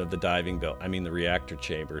conversion of the reactor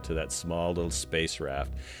chamber to that small little space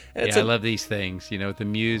raft. And I love these things, with the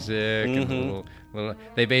music and the little,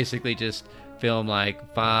 they basically just film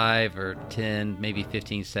like 5 or 10, maybe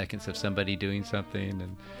 15 seconds of somebody doing something,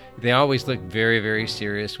 and they always look very, very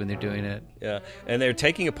serious when they're doing it. Yeah, and they're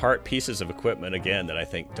taking apart pieces of equipment again that I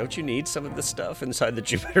think, don't you need some of this stuff inside the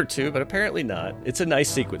Jupiter 2? But apparently not. It's a nice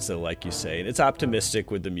sequence, though, like you say, and it's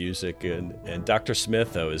optimistic with the music, and Dr.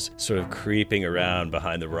 Smith, though, is sort of creeping around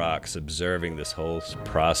behind the rocks, observing this whole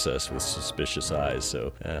process with suspicious eyes.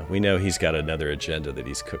 So we know he's got another agenda that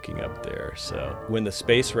he's cooking up there. So when the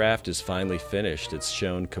space raft is finally finished, it's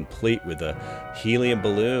shown complete with a helium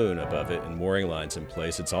balloon above it and mooring lines in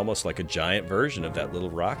place. It's almost like a giant version of that little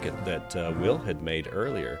rocket that Will had made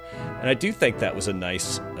earlier. And I do think that was a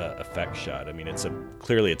nice effect shot. I mean,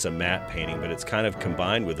 clearly it's a matte painting, but it's kind of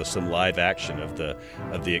combined with some live action of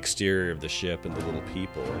the exterior of the ship and the little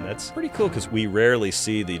people. And that's pretty cool because we rarely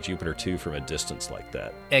see the Jupiter 2 from a distance like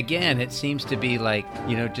that. Again, it seems to be like,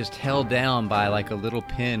 just held down by like a little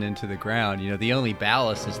pin into the ground. The only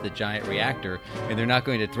ballast is the giant reactor, and they're not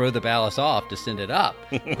going to throw the ballast off to send it up.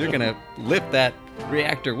 They're going to lift that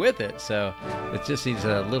reactor with it. So it just seems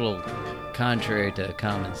a little contrary to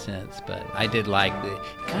common sense, but I did like it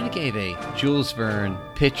kind of gave a Jules Verne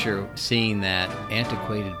picture seeing that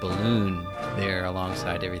antiquated balloon there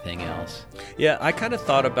alongside everything else. Yeah, I kind of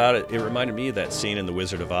thought about it. It reminded me of that scene in The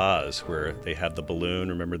Wizard of Oz where they have the balloon,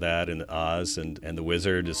 remember that, in Oz, and the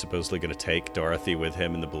wizard is supposedly going to take Dorothy with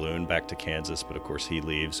him in the balloon back to Kansas, but of course he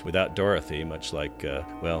leaves without Dorothy, much like,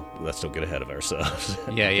 let's don't get ahead of ourselves.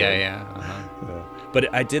 Yeah.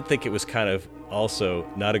 But I did think it was kind of also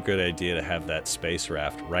not a good idea to have that space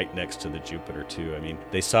raft right next to the Jupiter 2. I mean,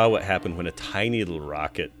 they saw what happened when a tiny little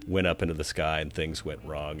rocket went up into the sky and things went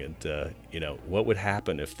wrong. And, what would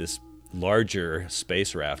happen if this larger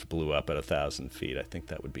space raft blew up at 1,000 feet? I think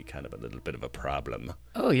that would be kind of a little bit of a problem.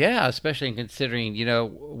 Oh, yeah, especially considering,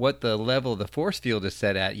 what the level of the force field is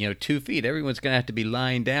set at. 2 feet. Everyone's going to have to be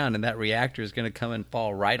lying down, and that reactor is going to come and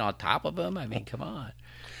fall right on top of them. I mean, come on.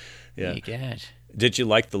 Yeah. Oh, gosh. Did you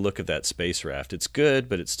like the look of that space raft? It's good,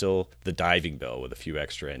 but it's still the diving bell with a few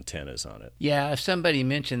extra antennas on it. Yeah, if somebody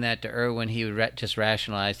mentioned that to Irwin, he would just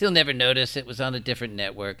rationalize. He'll never notice it was on a different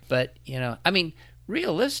network. But,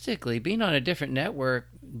 realistically, being on a different network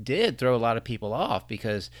did throw a lot of people off,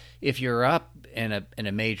 because if you're up in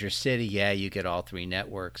a major city, yeah, you get all 3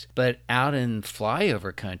 networks. But out in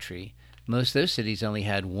flyover country, most of those cities only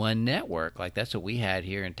had one network. Like, that's what we had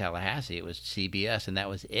here in Tallahassee. It was CBS, and that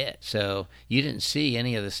was it. So you didn't see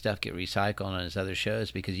any of the stuff get recycled on his other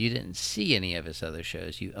shows because you didn't see any of his other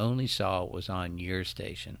shows. You only saw what was on your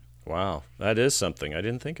station. Wow, that is something. I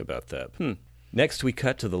didn't think about that. Next, we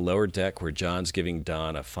cut to the lower deck where John's giving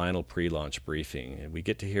Don a final pre-launch briefing, and we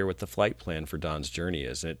get to hear what the flight plan for Don's journey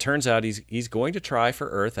is. And it turns out he's going to try for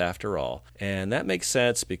Earth after all. And that makes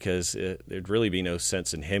sense because there'd really be no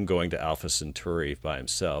sense in him going to Alpha Centauri by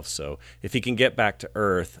himself. So if he can get back to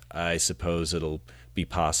Earth, I suppose it'll be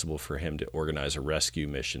possible for him to organize a rescue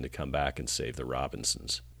mission to come back and save the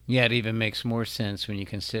Robinsons. Yeah, it even makes more sense when you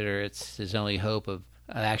consider it's his only hope of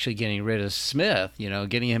actually getting rid of Smith,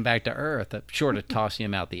 getting him back to Earth, short of tossing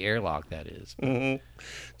him out the airlock, that is. Mm-hmm.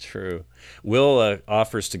 True. Will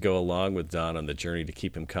offers to go along with Don on the journey to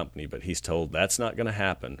keep him company, but he's told that's not going to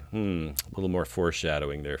happen. A little more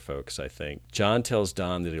foreshadowing there, folks, I think. John tells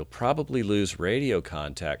Don that he'll probably lose radio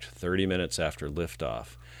contact 30 minutes after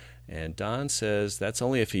liftoff. And Don says that's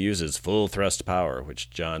only if he uses full thrust power, which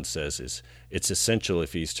John says it's essential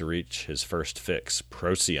if he's to reach his first fix,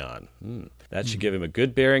 Procyon. That should give him a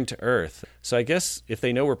good bearing to Earth. So I guess if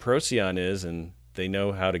they know where Procyon is and they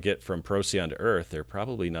know how to get from Procyon to Earth, they're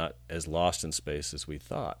probably not as lost in space as we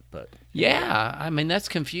thought. But yeah, that's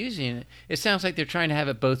confusing. It sounds like they're trying to have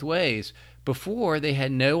it both ways. before they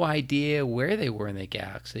had no idea where they were in the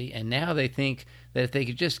galaxy, and now they think that if they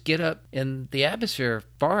could just get up in the atmosphere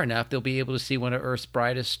far enough, they'll be able to see one of Earth's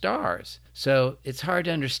brightest stars. So it's hard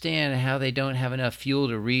to understand how they don't have enough fuel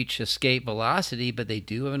to reach escape velocity, but they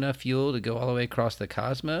do have enough fuel to go all the way across the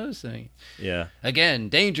cosmos. I mean, yeah. Again,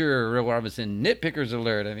 danger, Will Robinson, nitpickers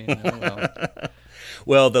alert. I mean, oh, well.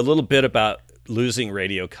 Well, the little bit about losing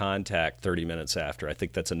radio contact 30 minutes after, I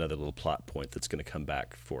think that's another little plot point that's going to come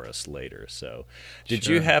back for us later. So did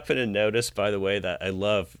you happen to notice, by the way, that I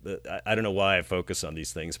love, I don't know why I focus on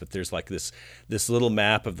these things, but there's like this little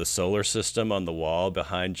map of the solar system on the wall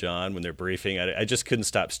behind John when they're briefing. I just couldn't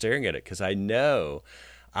stop staring at it because I know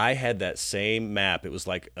I had that same map. It was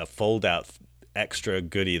like a fold-out extra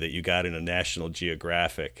goodie that you got in a National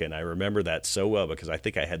Geographic, and I remember that so well because I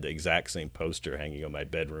think I had the exact same poster hanging on my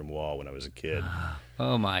bedroom wall when I was a kid.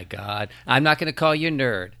 Oh my God. I'm not going to call you a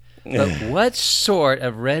nerd, but what sort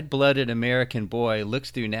of red-blooded American boy looks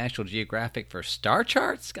through National Geographic for star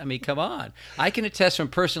charts? I mean, come on. I can attest from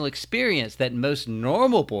personal experience that most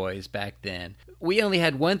normal boys back then, we only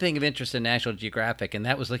had one thing of interest in National Geographic, and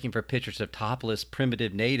that was looking for pictures of topless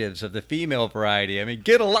primitive natives of the female variety. I mean,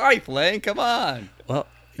 get a life, Lane. Come on. Well,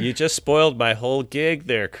 you just spoiled my whole gig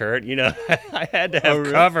there, Kurt. You know, I had to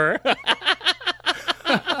have cover.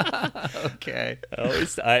 Okay.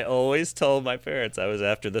 I always told my parents I was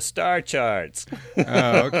after the star charts.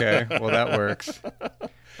 Oh, okay. Well, that works.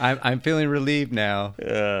 I'm feeling relieved now.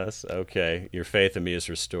 Yes. Okay. Your faith in me is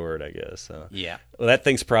restored, I guess. Yeah. Well, that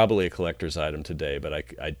thing's probably a collector's item today, but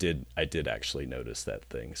I did actually notice that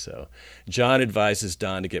thing. So, John advises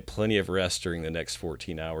Don to get plenty of rest during the next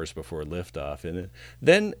 14 hours before liftoff, and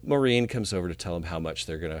then Maureen comes over to tell him how much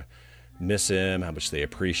they're gonna miss him, how much they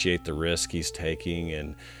appreciate the risk he's taking,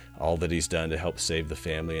 and all that he's done to help save the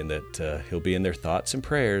family, and that he'll be in their thoughts and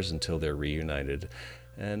prayers until they're reunited.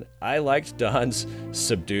 And I liked Don's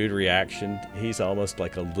subdued reaction. He's almost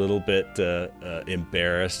like a little bit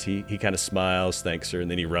embarrassed. He kind of smiles, thanks her,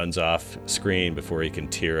 and then he runs off screen before he can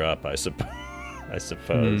tear up, I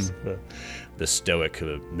suppose. The stoic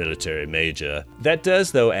military major. That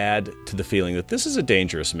does, though, add to the feeling that this is a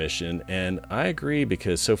dangerous mission, and I agree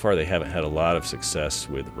because so far they haven't had a lot of success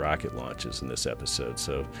with rocket launches in this episode,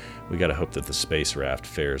 so we got to hope that the space raft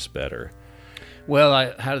fares better.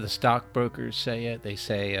 Well, how do the stockbrokers say it? They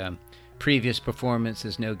say previous performance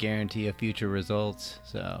is no guarantee of future results.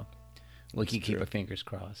 So we can keep our fingers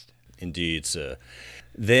crossed. Indeed, sir.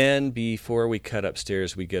 Then, before we cut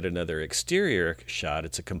upstairs, we get another exterior shot.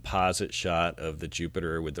 It's a composite shot of the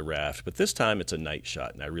Jupiter with the raft, but this time it's a night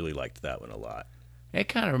shot, and I really liked that one a lot. It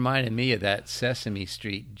kind of reminded me of that Sesame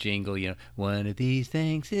Street jingle, you know, one of these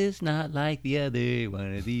things is not like the other,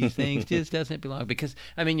 one of these things just doesn't belong. Because,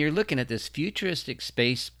 I mean, you're looking at this futuristic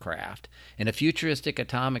spacecraft and a futuristic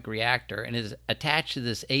atomic reactor, and it's attached to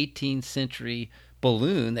this 18th century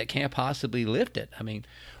balloon that can't possibly lift it. I mean,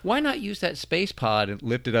 why not use that space pod and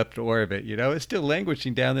lift it up to orbit? You know, it's still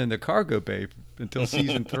languishing down there in the cargo bay until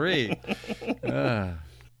season 3.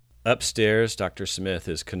 Upstairs, Dr. Smith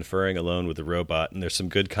is conferring alone with the robot, and there's some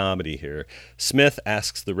good comedy here. Smith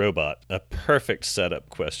asks the robot a perfect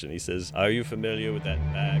setup question. He says, "Are you familiar with that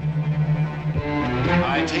bag?"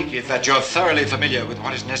 I take it that you're thoroughly familiar with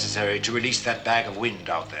what is necessary to release that bag of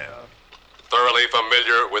wind out there. Thoroughly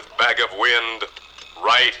familiar with bag of wind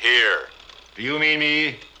right here. Do you mean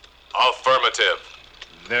me? Affirmative.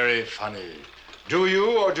 Very funny. Do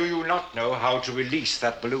you or do you not know how to release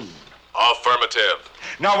that balloon? Affirmative.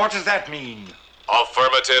 Now, what does that mean?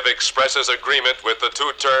 Affirmative expresses agreement with the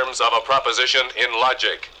two terms of a proposition in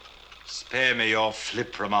logic. Spare me your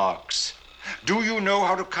flip remarks. Do you know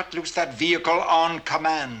how to cut loose that vehicle on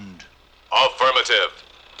command? Affirmative.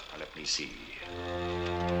 Now, let me see.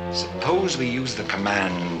 Suppose we use the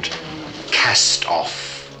command cast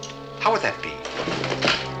off. How would that be?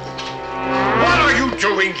 What are you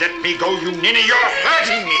doing? Let me go, you ninny. You're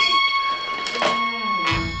hurting me.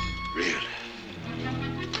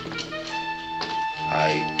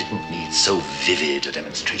 I didn't need so vivid a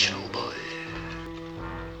demonstration, old boy.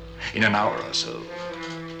 In an hour or so,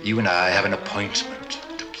 you and I have an appointment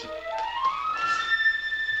to keep.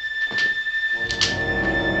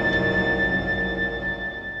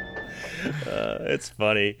 It's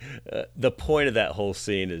funny. The point of that whole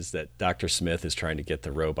scene is that Dr. Smith is trying to get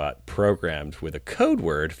the robot programmed with a code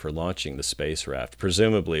word for launching the space raft,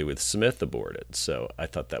 presumably with Smith aboard it. So I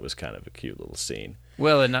thought that was kind of a cute little scene.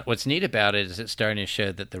 Well, and what's neat about it is it's starting to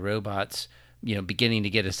show that the robot's, you know, beginning to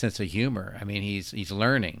get a sense of humor. I mean, he's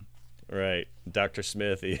learning. Right. Dr.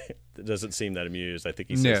 Smith, he doesn't seem that amused. I think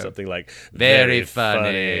he says something like, very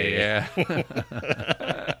funny. Yeah.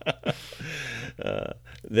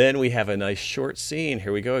 Then we have a nice short scene.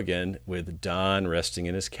 Here we go again with Don resting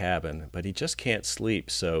in his cabin, but he just can't sleep.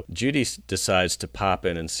 So Judy decides to pop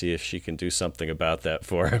in and see if she can do something about that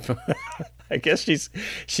for him. I guess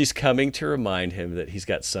she's coming to remind him that he's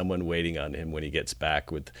got someone waiting on him when he gets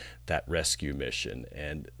back with that rescue mission.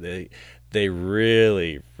 And they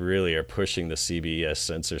really, really are pushing the CBS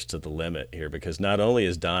censors to the limit here, because not only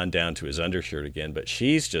is Don down to his undershirt again, but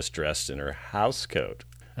she's just dressed in her house coat.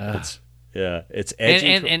 It's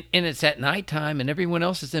edgy. And it's at nighttime and everyone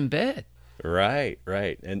else is in bed. Right.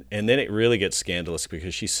 And then it really gets scandalous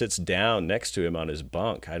because she sits down next to him on his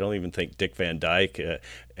bunk. I don't even think Dick Van Dyke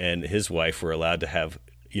and his wife were allowed to have,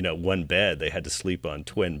 one bed. They had to sleep on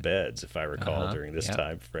twin beds, if I recall, during this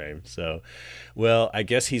time frame. So, well, I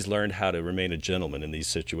guess he's learned how to remain a gentleman in these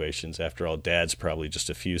situations. After all, Dad's probably just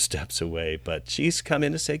a few steps away. But she's come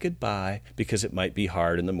in to say goodbye because it might be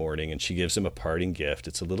hard in the morning, and she gives him a parting gift.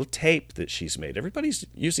 It's a little tape that she's made. Everybody's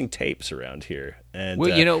using tapes around here. And,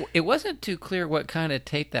 well, it wasn't too clear what kind of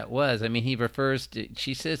tape that was. I mean,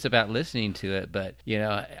 she says about listening to it, but,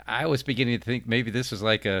 I was beginning to think maybe this was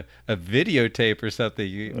like a videotape or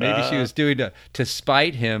something. Maybe she was doing to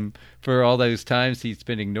spite him for all those times he's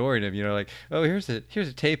been ignoring him. Like, oh, here's a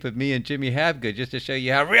tape of me and Jimmy Habgood just to show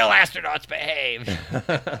you how real astronauts behave.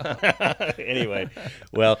 Anyway,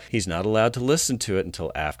 well, he's not allowed to listen to it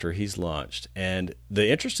until after he's launched. And the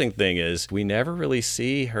interesting thing is we never really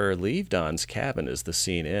see her leave Don's cabin as the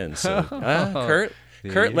scene ends. So,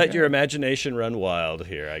 Kurt, let your imagination run wild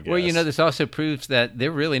here, I guess. Well, this also proves that they're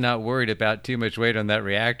really not worried about too much weight on that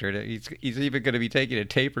reactor. He's even going to be taking a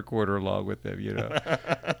tape recorder along with him,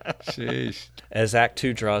 Sheesh. As Act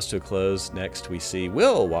 2 draws to a close, next we see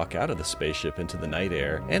Will walk out of the spaceship into the night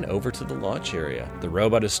air and over to the launch area. The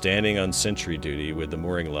robot is standing on sentry duty with the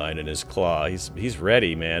mooring line in his claw. He's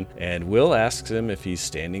ready, man. And Will asks him if he's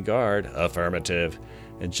standing guard. Affirmative.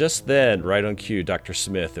 And just then, right on cue, Dr.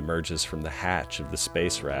 Smith emerges from the hatch of the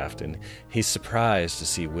space raft, and he's surprised to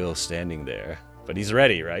see Will standing there. But he's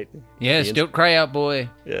ready, right? Yes, don't cry out, boy.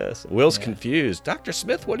 Yes. Will's confused. Dr.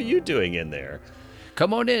 Smith, what are you doing in there?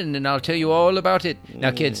 Come on in, and I'll tell you all about it.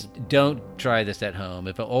 Now, kids, don't try this at home.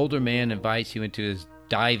 If an older man invites you into his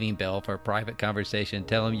diving bell for a private conversation,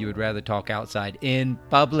 tell him you would rather talk outside in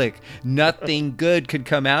public. Nothing good could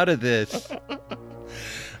come out of this.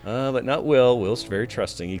 But not Will. Will's very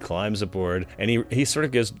trusting. He climbs aboard, and he sort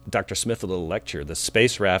of gives Dr. Smith a little lecture. The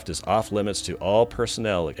space raft is off limits to all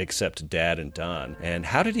personnel except Dad and Don. And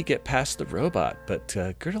how did he get past the robot? But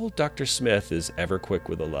good old Dr. Smith is ever quick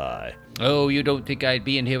with a lie. Oh, you don't think I'd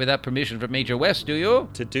be in here without permission from Major West, do you?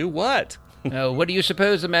 To do what? What do you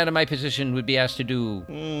suppose a man in my position would be asked to do?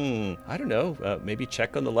 I don't know. Maybe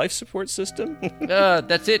check on the life support system?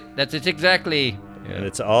 That's it. That's it exactly. Yeah. And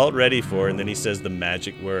it's all ready for, and then he says the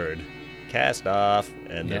magic word, cast off,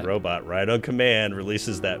 and the robot, right on command,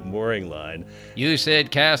 releases that mooring line. You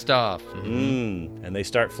said cast off. And they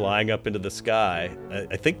start flying up into the sky.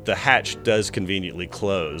 I think the hatch does conveniently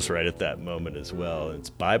close right at that moment as well.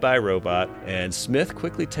 It's bye-bye robot, and Smith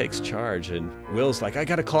quickly takes charge, and Will's like, I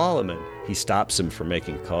gotta call him, and he stops him from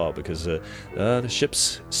making a call because the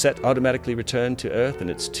ship's set automatically returned to Earth, and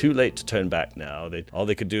it's too late to turn back now. All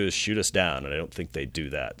they could do is shoot us down, and I don't think they'd do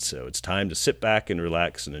that. So it's time to sit back and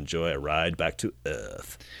relax and enjoy a ride back to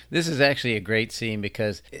Earth. This is actually a great scene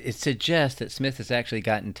because it suggests that Smith has actually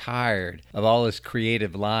gotten tired of all his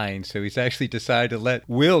creative lines, so he's actually decided to let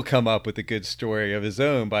Will come up with a good story of his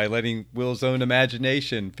own by letting Will's own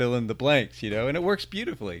imagination fill in the blanks, and it works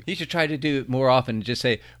beautifully. He should try to do it more often and just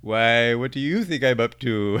say, why, what do you think I'm up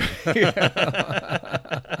to?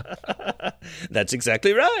 That's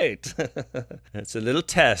exactly right. That's a little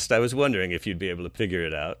test. I was wondering if you'd be able to figure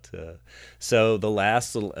it out. So the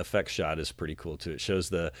last little effect shot is pretty cool, too. It shows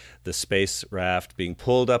the space raft being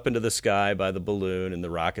pulled up into the sky by the balloon, and the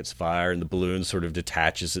rockets fire, and the balloon sort of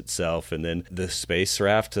detaches itself, and then the space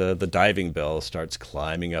raft, the diving bell, starts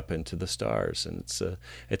climbing up into the stars. And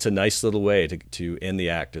it's a nice little way to end the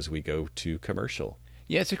act as we go to commercial.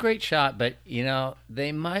 Yeah, it's a great shot, but,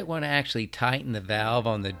 they might want to actually tighten the valve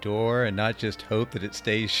on the door and not just hope that it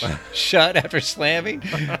stays shut after slamming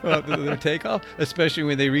the takeoff, especially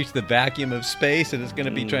when they reach the vacuum of space and it's going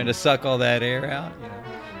to be trying to suck all that air out.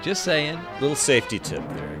 Just saying. Little safety tip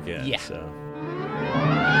there again. Yeah. So.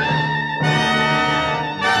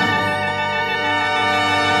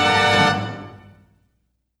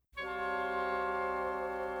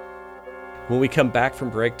 When we come back from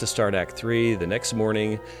break to start Act 3, the next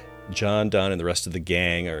morning, John, Don, and the rest of the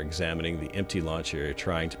gang are examining the empty launch area,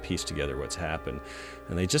 trying to piece together what's happened.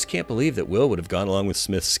 And they just can't believe that Will would have gone along with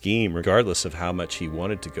Smith's scheme, regardless of how much he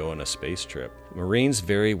wanted to go on a space trip. Maureen's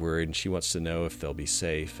very worried, and she wants to know if they'll be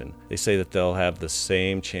safe. And they say that they'll have the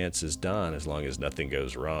same chance as Don as long as nothing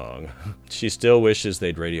goes wrong. She still wishes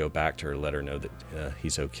they'd radio back to her, let her know that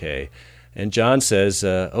he's okay. And John says,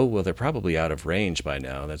 they're probably out of range by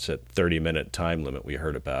now. That's that 30-minute time limit we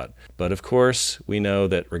heard about. But of course, we know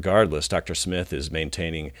that regardless, Dr. Smith is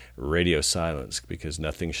maintaining radio silence because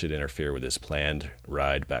nothing should interfere with his planned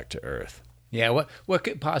ride back to Earth. Yeah, what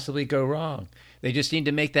could possibly go wrong? They just need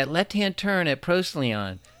to make that left-hand turn at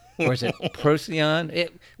Procyon. Or is it Procyon?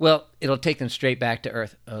 It'll take them straight back to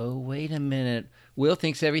Earth. Oh, wait a minute. Will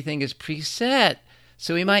thinks everything is preset.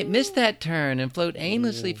 So we might miss that turn and float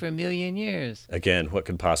aimlessly for a million years. Again, what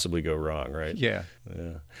could possibly go wrong, right? Yeah.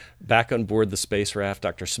 Back on board the space raft,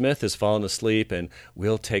 Dr. Smith has fallen asleep, and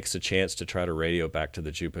Will takes a chance to try to radio back to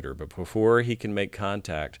the Jupiter. But before he can make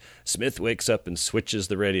contact, Smith wakes up and switches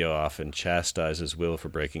the radio off and chastises Will for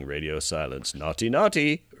breaking radio silence. Naughty,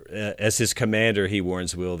 naughty! As his commander, he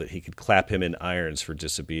warns Will that he could clap him in irons for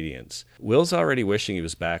disobedience. Will's already wishing he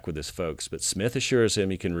was back with his folks, but Smith assures him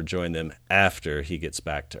he can rejoin them after he gets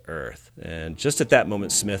back to Earth. And just at that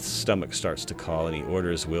moment, Smith's stomach starts to call, and he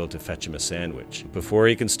orders Will to fetch him a sandwich. Before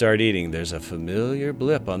he can start eating, there's a familiar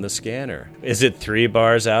blip on the scanner. Is it 3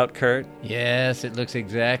 bars out, Kurt? Yes, it looks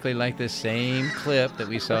exactly like the same clip that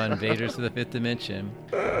we saw in Invaders of the Fifth Dimension.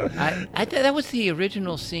 That was the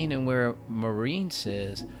original scene in where Maureen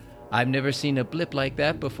says, "I've never seen a blip like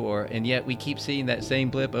that before," and yet we keep seeing that same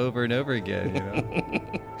blip over and over again, you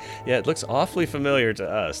know? Yeah, it looks awfully familiar to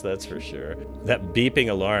us, that's for sure. That beeping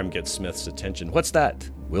alarm gets Smith's attention. What's that?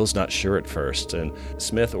 Will's not sure at first, and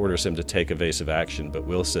Smith orders him to take evasive action, but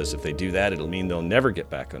Will says if they do that, it'll mean they'll never get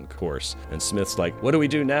back on course. And Smith's like, what do we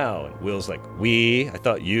do now? And Will's like, I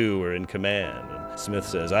thought you were in command. And Smith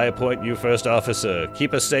says, I appoint you first officer.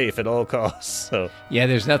 Keep us safe at all costs. So yeah,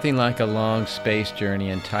 there's nothing like a long space journey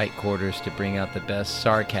in tight quarters to bring out the best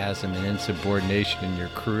sarcasm and insubordination in your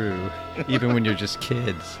crew, even when you're just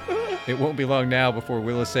kids. It won't be long now before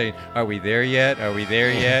Will is saying, are we there yet? Are we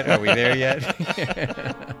there yet? Are we there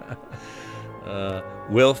yet?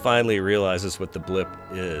 Will finally realizes what the blip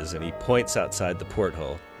is, and he points outside the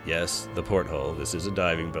porthole. Yes, the porthole. This is a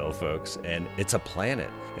diving bell, folks. And it's a planet.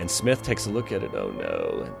 And Smith takes a look at it. Oh,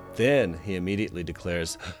 no. And then he immediately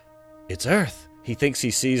declares, it's Earth. He thinks he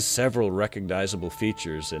sees several recognizable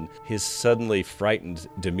features, and his suddenly frightened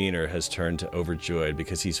demeanor has turned to overjoyed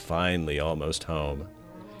because he's finally almost home.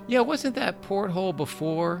 Yeah, wasn't that porthole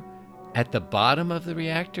before at the bottom of the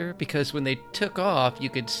reactor? Because when they took off, you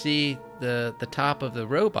could see the top of the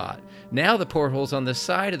robot. Now the porthole's on the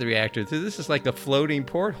side of the reactor. So this is like a floating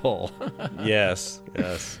porthole. Yes.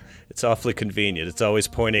 It's awfully convenient. It's always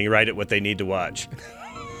pointing right at what they need to watch.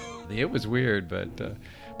 It was weird, but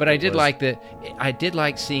I did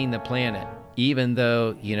like seeing the planet. Even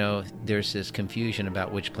though, there's this confusion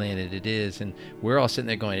about which planet it is, and we're all sitting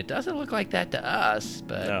there going, it doesn't look like that to us,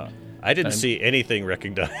 but... No, I didn't see anything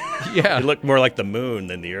recognized. Yeah. It looked more like the moon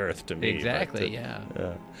than the Earth to me. Exactly, yeah.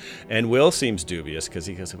 And Will seems dubious because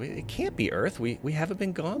he goes, it can't be Earth. We haven't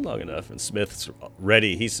been gone long enough. And Smith's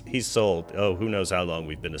ready. He's sold. Oh, who knows how long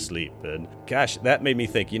we've been asleep. And gosh, that made me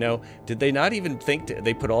think, did they not even think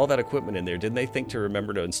they put all that equipment in there? Didn't they think to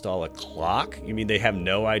remember to install a clock? You mean they have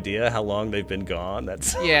no idea how long they've been gone?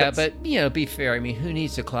 But, be fair. I mean, who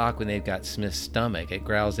needs a clock when they've got Smith's stomach? It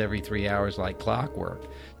growls every 3 hours like clockwork.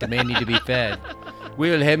 The man need to be fed.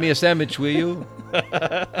 Will, have me a sandwich, will you?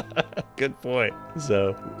 Good point.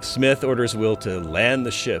 So Smith orders Will to land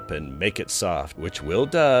the ship and make it soft, which Will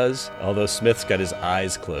does, although Smith's got his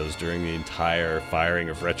eyes closed during the entire firing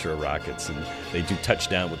of retro rockets, and they do touch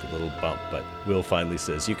down with a little bump. But Will finally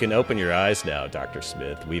says, you can open your eyes now, Dr.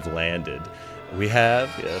 Smith. We've landed. We have,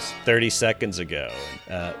 yes, 30 seconds ago.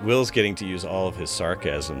 Will's getting to use all of his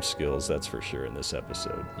sarcasm skills, that's for sure, in this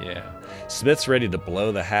episode. Yeah. Smith's ready to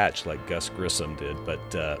blow the hatch like Gus Grissom did, but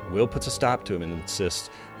Will puts a stop to him and insists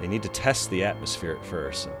they need to test the atmosphere at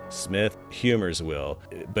first. Smith humors Will,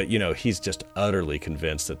 but, he's just utterly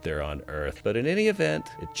convinced that they're on Earth. But in any event,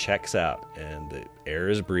 it checks out, and the air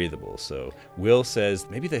is breathable. So Will says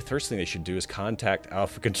maybe the first thing they should do is contact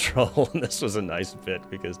Alpha Control. And this was a nice bit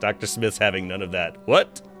because Dr. Smith's having none of that.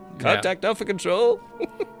 What? Contact Alpha Control?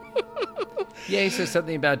 Yeah, he says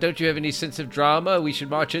something about, don't you have any sense of drama? We should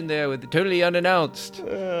march in there with totally unannounced.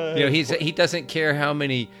 He doesn't care how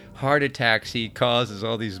many heart attacks he causes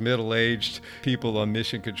all these middle-aged people on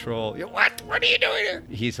mission control. What are you doing here?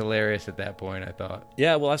 He's hilarious at that point, I thought.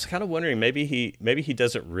 Yeah, well, I was kind of wondering, maybe he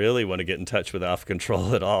doesn't really want to get in touch with Alpha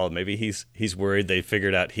Control at all. Maybe he's worried they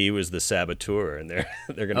figured out he was the saboteur, and they're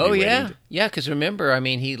going to be waiting. Yeah, because remember, I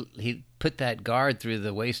mean, he put that guard through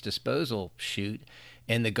the waste disposal chute,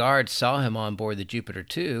 and the guard saw him on board the Jupiter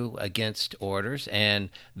 2 against orders, and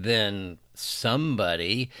then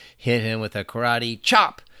somebody hit him with a karate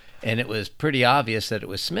chop, and it was pretty obvious that it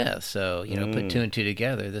was Smith. So, put two and two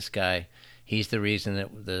together. This guy, he's the reason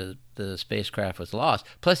that the spacecraft was lost.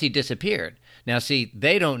 Plus, he disappeared. Now, see,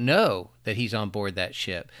 they don't know that he's on board that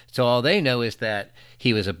ship. So all they know is that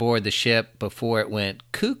he was aboard the ship before it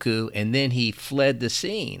went cuckoo, and then he fled the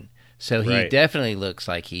scene. So he definitely looks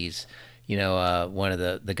like he's, one of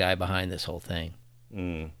the guy behind this whole thing.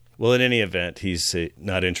 Well, in any event, he's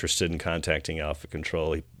not interested in contacting Alpha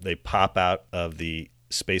Control. They pop out of the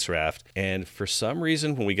space raft, and for some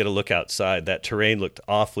reason, when we get a look outside, that terrain looked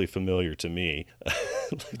awfully familiar to me.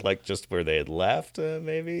 Like just where they had left,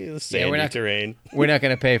 maybe the sandy terrain. We're not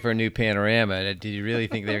going to pay for a new panorama. Did you really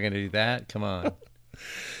think they were going to do that? Come on.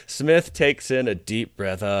 Smith takes in a deep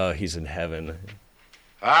breath. Oh, he's in heaven.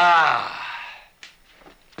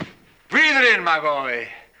 Breathe it in, my boy.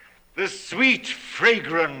 The sweet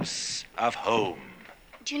fragrance of home.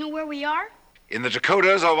 Do you know where we are? In the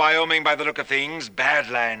Dakotas or Wyoming, by the look of things,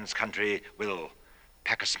 Badlands country. We'll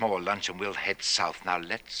pack a small lunch and we'll head south. Now,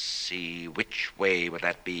 let's see, which way would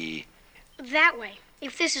that be? That way,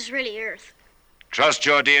 if this is really Earth. Trust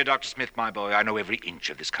your dear Dr. Smith, my boy. I know every inch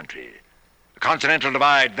of this country. The Continental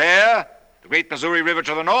Divide there, the great Missouri River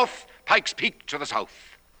to the north, Pikes Peak to the south.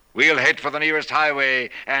 We'll head for the nearest highway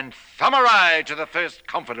and thumb a ride to the first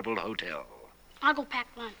comfortable hotel. I'll go pack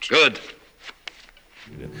lunch. Good.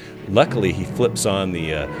 Luckily, he flips on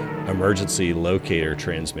the emergency locator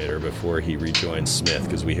transmitter before he rejoins Smith,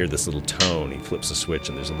 because we hear this little tone. He flips a switch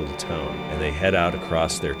and there's a little tone. And they head out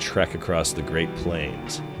across their trek across the Great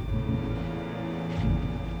Plains.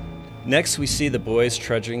 Next, we see the boys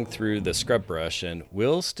trudging through the scrub brush, and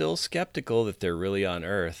Will's still skeptical that they're really on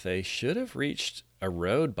Earth. They should have reached a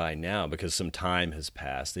road by now because some time has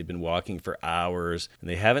passed. They've been walking for hours, and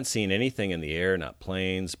they haven't seen anything in the air, not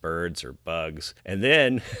planes, birds, or bugs. And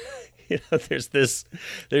then,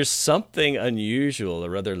 there's something unusual, a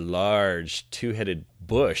rather large two-headed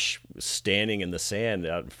bush standing in the sand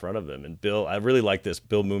out in front of them. And Bill, I really like this.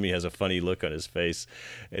 Bill Mumy has a funny look on his face,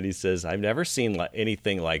 and he says, "I've never seen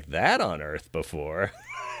anything like that on Earth before."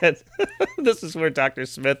 And this is where Dr.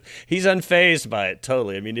 Smith, he's unfazed by it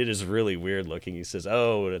totally. I mean, it is really weird looking. He says,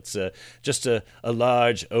 "Oh, it's just a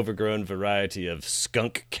large, overgrown variety of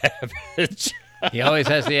skunk cabbage." He always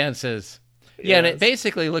has the answers. Yeah, yes. And it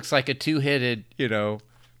basically looks like a two-headed,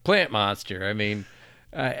 plant monster. I mean,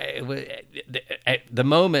 at the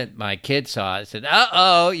moment my kid saw it, said,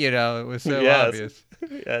 "Uh-oh," it was so obvious.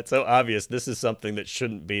 Yeah, it's so obvious. This is something that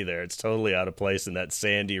shouldn't be there. It's totally out of place in that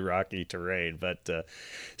sandy, rocky terrain. But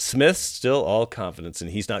Smith's still all confidence, and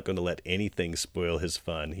he's not going to let anything spoil his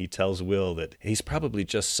fun. He tells Will that he's probably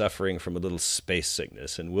just suffering from a little space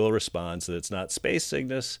sickness, and Will responds that it's not space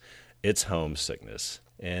sickness, it's homesickness.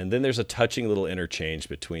 And then there's a touching little interchange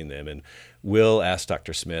between them, and Will asks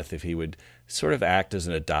Dr. Smith if he would sort of act as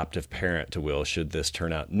an adoptive parent to Will should this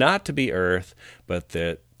turn out not to be Earth, but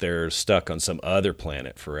that they're stuck on some other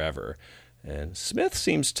planet forever. And Smith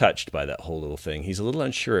seems touched by that whole little thing. He's a little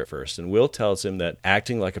unsure at first, and Will tells him that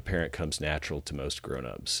acting like a parent comes natural to most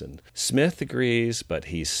grown-ups. And Smith agrees, but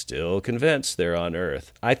he's still convinced they're on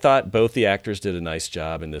Earth. I thought both the actors did a nice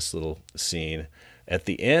job in this little scene. At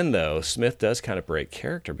the end, though, Smith does kind of break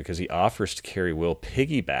character because he offers to carry Will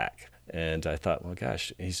piggyback. And I thought, well,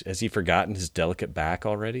 gosh, has he forgotten his delicate back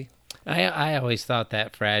already? I always thought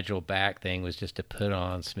that fragile back thing was just a put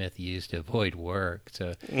on Smith used to avoid work.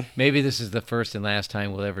 So maybe this is the first and last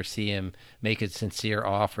time we'll ever see him make a sincere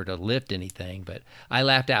offer to lift anything. But I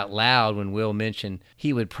laughed out loud when Will mentioned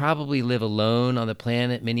he would probably live alone on the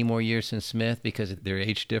planet many more years than Smith because of their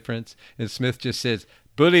age difference. And Smith just says,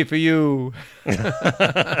 "Bully for you."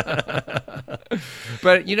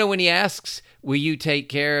 But, when he asks, "Will you take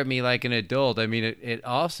care of me like an adult?" I mean, it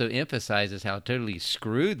also emphasizes how totally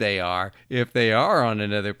screwed they are if they are on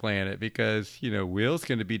another planet because, Will's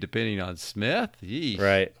going to be depending on Smith. Yeesh.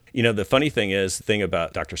 Right. You know, the funny thing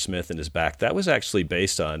about Dr. Smith and his back, that was actually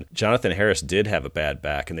based on, Jonathan Harris did have a bad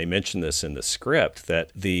back, and they mentioned this in the script,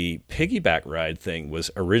 that the piggyback ride thing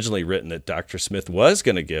was originally written that Dr. Smith was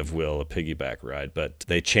going to give Will a piggyback ride, but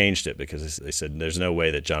they changed it because they said there's no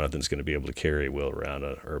way that Jonathan's going to be able to carry Will around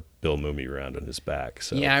or Bill Mumy around on his back.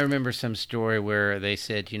 So. Yeah, I remember some story where they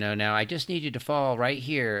said, now I just need you to fall right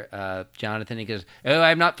here, Jonathan. He goes, "Oh,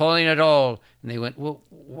 I'm not falling at all." And they went, "Well,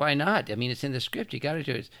 why not? I mean, it's in the script. You got to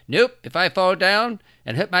do it." "Nope. If I fall down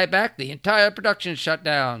and hit my back, the entire production's shut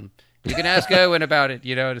down. You can ask Owen about it."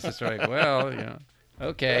 And it's just like, well,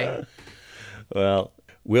 okay. Well,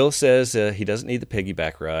 Will says he doesn't need the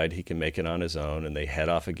piggyback ride. He can make it on his own, and they head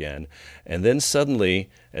off again. And then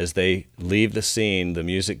suddenly, as they leave the scene, the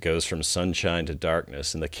music goes from sunshine to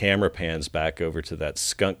darkness, and the camera pans back over to that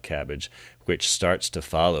skunk cabbage, which starts to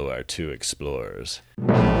follow our two explorers.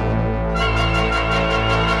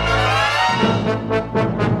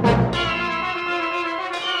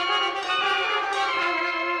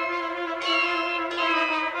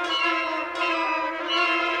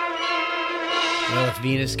 Well, if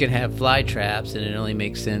Venus can have fly traps, then it only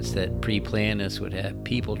makes sense that pre-Planus would have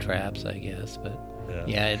people traps, I guess. But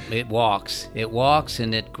yeah, it walks. It walks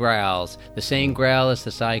and it growls. The same growl as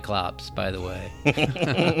the Cyclops, by the way.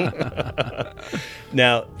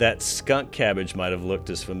 Now, that skunk cabbage might have looked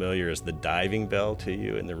as familiar as the diving bell to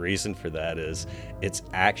you, and the reason for that is it's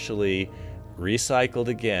actually recycled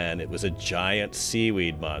again. It was a giant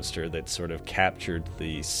seaweed monster that sort of captured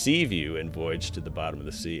the sea view and voyaged to the bottom of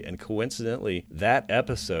the sea. And coincidentally, that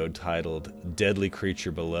episode titled Deadly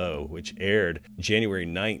Creature Below, which aired January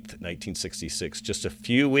 9th, 1966, just a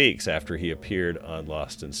few weeks after he appeared on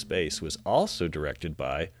Lost in Space, was also directed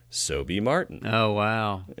by Sobey Martin. Oh,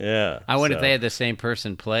 wow. Yeah. I wonder if they had the same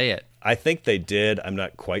person play it. I think they did. I'm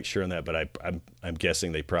not quite sure on that, but I'm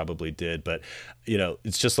guessing they probably did. But,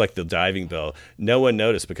 it's just like the diving bell. No one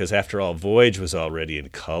noticed because, after all, Voyage was already in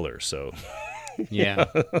color, so... Yeah.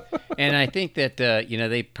 And I think that,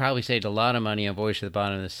 they probably saved a lot of money on Voyage to the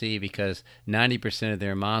Bottom of the Sea because 90% of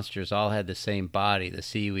their monsters all had the same body, the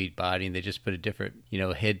seaweed body, and they just put a different,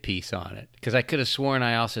 headpiece on it. Because I could have sworn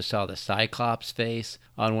I also saw the Cyclops face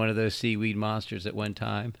on one of those seaweed monsters at one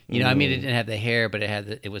time. It didn't have the hair, but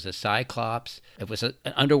it was a Cyclops. It was an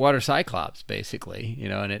underwater Cyclops, basically,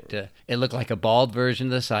 and it looked like a bald version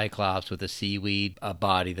of the Cyclops with a seaweed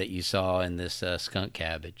body that you saw in this skunk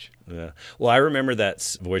cabbage. Yeah. Well, I remember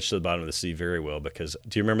that Voyage to the Bottom of the Sea very well because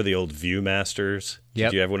do you remember the old Viewmasters?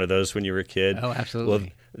 Yep. Did you have one of those when you were a kid? Oh, absolutely. Well,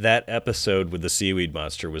 that episode with the seaweed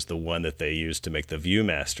monster was the one that they used to make the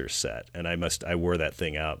Viewmaster set. And I wore that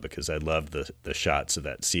thing out because I loved the shots of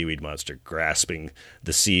that seaweed monster grasping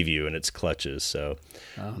the sea view in its clutches. So,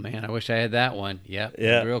 oh, man, I wish I had that one. Yep.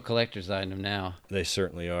 Yeah. Real collector's item now. They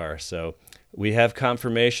certainly are. So we have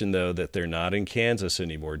confirmation, though, that they're not in Kansas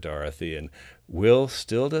anymore, Dorothy. And Will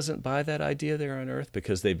still doesn't buy that idea there on Earth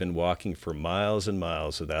because they've been walking for miles and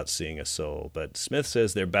miles without seeing a soul. But Smith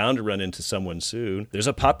says they're bound to run into someone soon. There's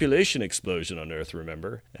a population explosion on Earth,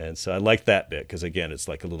 remember? And so I like that bit because, again, it's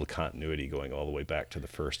like a little continuity going all the way back to the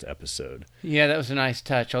first episode. Yeah, that was a nice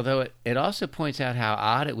touch, although it also points out how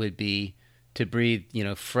odd it would be to breathe,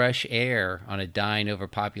 fresh air on a dying,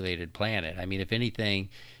 overpopulated planet. I mean, if anything,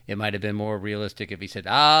 it might have been more realistic if he said,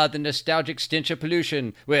 the nostalgic stench of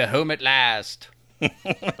pollution, we're home at last. Yeah,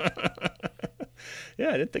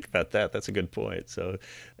 I didn't think about that. That's a good point. So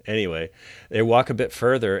anyway, they walk a bit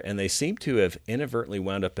further, and they seem to have inadvertently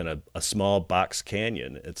wound up in a small box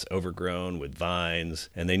canyon. It's overgrown with vines,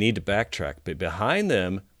 and they need to backtrack. But behind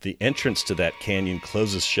them, the entrance to that canyon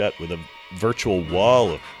closes shut with a virtual wall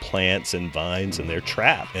of plants and vines, and they're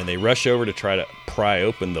trapped. And they rush over to try to pry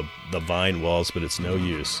open the vine walls, but it's no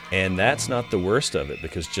use. And that's not the worst of it,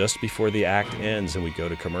 because just before the act ends and we go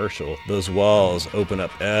to commercial, those walls open up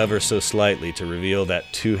ever so slightly to reveal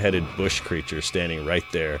that two-headed bush creature standing right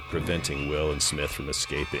there, preventing Will and Smith from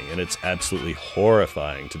escaping. And it's absolutely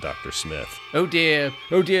horrifying to Dr. Smith. Oh dear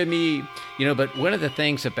me. But one of the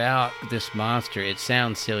things about this monster, it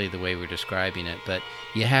sounds silly the way we're describing it, but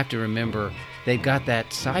you have to remember they've got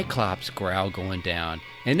that Cyclops growl going down,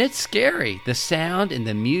 and it's scary. The sound and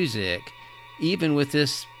the music, even with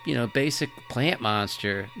this, basic plant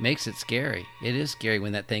monster, makes it scary. It is scary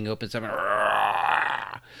when that thing opens up.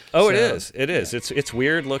 Oh, it is. It is. It's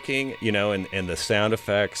weird looking, and the sound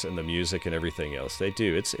effects and the music and everything else they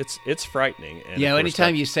do. It's frightening. And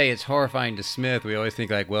anytime you say it's horrifying to Smith, we always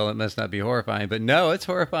think like, well, it must not be horrifying, but no, it's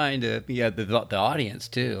horrifying to the audience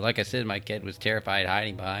too. Like I said, my kid was terrified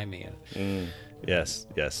hiding behind me. Yes.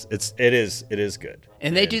 It is good.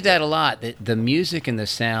 And they do that a lot. The music and the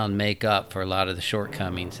sound make up for a lot of the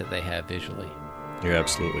shortcomings that they have visually. You're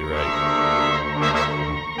absolutely right.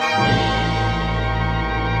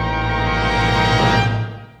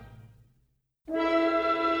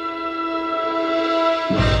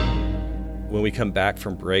 When we come back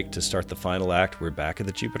from break to start the final act, we're back at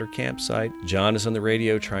the Jupiter campsite. John is on the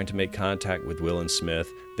radio trying to make contact with Will and Smith.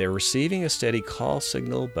 They're receiving a steady call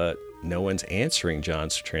signal, but no one's answering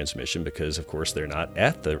John's transmission because, of course, they're not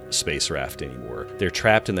at the space raft anymore. They're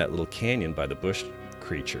trapped in that little canyon by the bush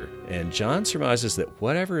creature. And John surmises that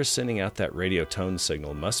whatever is sending out that radio tone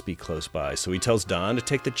signal must be close by. So he tells Don to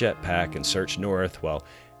take the jetpack and search north while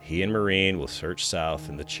he and Marine will search south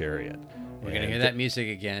in the Chariot. We're going to hear that music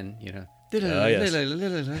again, you know. Yes.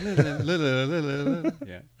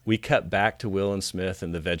 Yeah. We cut back to Will and Smith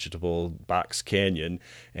in the vegetable box canyon,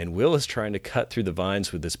 and Will is trying to cut through the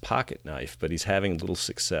vines with his pocket knife, but he's having little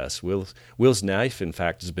success. Will's knife, in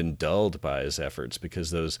fact, has been dulled by his efforts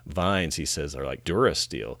because those vines, he says, are like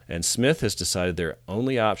Durasteel. And Smith has decided their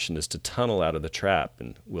only option is to tunnel out of the trap.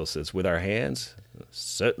 And Will says, with our hands?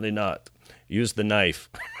 Certainly not. Use the knife.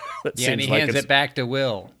 Yeah, and he hands it back to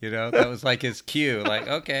Will. You know, that was like his cue. Like,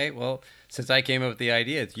 okay, well, since I came up with the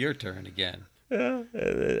idea, it's your turn again.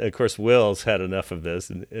 Of course, Will's had enough of this,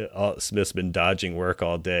 and Smith's been dodging work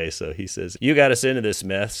all day, so he says, you got us into this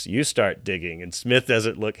mess, you start digging. And Smith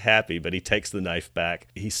doesn't look happy, but he takes the knife back.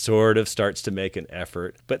 He sort of starts to make an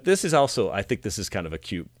effort. But this is also, I think this is kind of a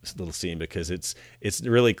cute little scene because it's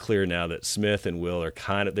really clear now that Smith and Will are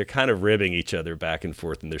kind of ribbing each other back and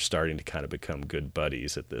forth, and they're starting to kind of become good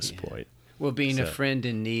buddies at this point. Well, being a friend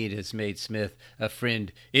in need has made Smith a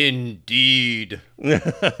friend indeed.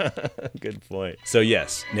 Good point. So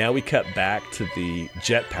yes, now we cut back to the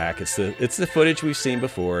jetpack. It's the footage we've seen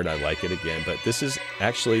before, and I like it again. But this is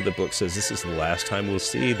actually, the book says this is the last time we'll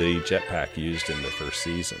see the jetpack used in the first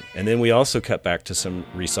season. And then we also cut back to some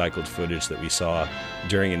recycled footage that we saw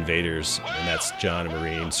during Invaders, and that's John and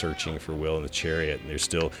Marine searching for Will in the Chariot,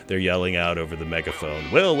 and they're yelling out over the megaphone,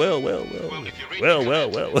 Will, Will, Will, Will, Will, Will,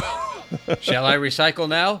 Will. Shall I recycle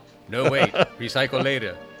now? No, wait. Recycle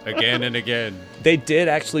later. Again and again. They did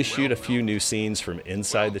actually shoot a few new scenes from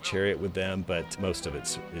inside the Chariot with them, but most of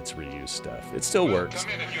it's reused stuff. It still works.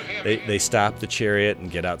 They stop the Chariot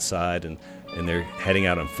and get outside, and they're heading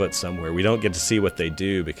out on foot somewhere. We don't get to see what they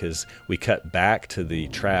do because we cut back to the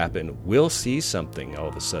trap, and Will sees something all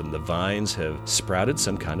of a sudden. The vines have sprouted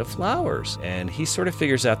some kind of flowers, and he sort of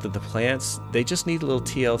figures out that the plants, they just need a little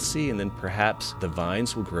TLC, and then perhaps the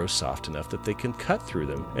vines will grow soft enough that they can cut through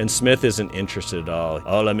them. And Smith isn't interested at all.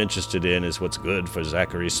 All I'm interested in is what's good for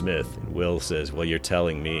Zachary Smith. And Will says, well, you're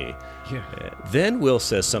telling me. Yeah. Then Will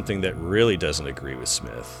says something that really doesn't agree with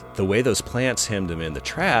Smith. The way those plants hemmed him in the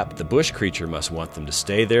trap, the bush creature must want them to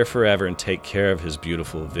stay there forever and take care of his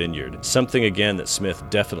beautiful vineyard. Something, again, that Smith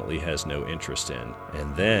definitely has no interest in.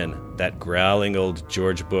 And then that growling old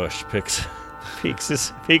George Bush peeks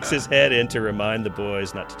his head in to remind the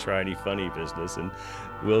boys not to try any funny business. And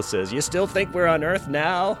Will says, you still think we're on Earth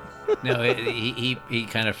now? No, he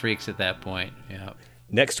kind of freaks at that point. Yeah.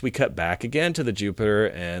 Next, we cut back again to the Jupiter,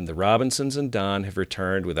 and the Robinsons and Don have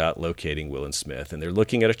returned without locating Will and Smith, and they're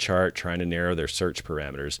looking at a chart trying to narrow their search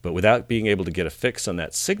parameters. But without being able to get a fix on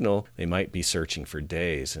that signal, they might be searching for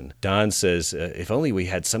days. And Don says, if only we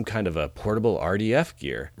had some kind of a portable RDF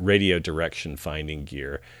gear, radio direction finding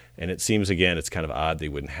gear. And it seems, again, it's kind of odd they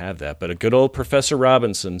wouldn't have that. But a good old Professor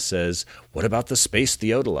Robinson says, what about the space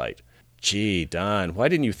theodolite? Gee, Don, why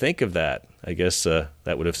didn't you think of that? I guess that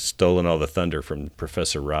would have stolen all the thunder from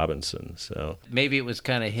Professor Robinson. So maybe it was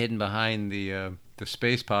kind of hidden behind the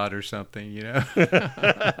space pod or something, you know?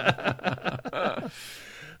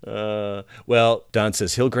 Well, Don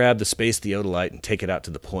says he'll grab the space theodolite and take it out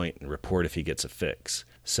to the point and report if he gets a fix.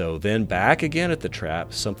 So then back again at the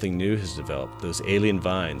trap, something new has developed. Those alien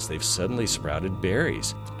vines, they've suddenly sprouted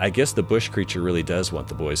berries. I guess the bush creature really does want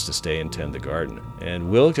the boys to stay and tend the garden.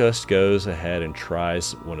 And Will just goes ahead and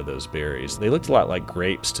tries one of those berries. They looked a lot like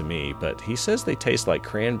grapes to me, but he says they taste like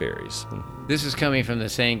cranberries. This is coming from the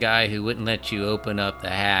same guy who wouldn't let you open up the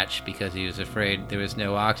hatch because he was afraid there was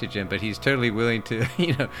no oxygen, but he's totally willing to,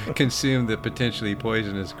 consume the potentially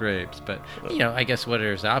poisonous grapes. But, I guess what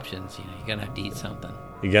are his options? You're going to have to eat something.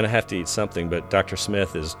 You're going to have to eat something, but Dr.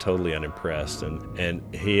 Smith is totally unimpressed, and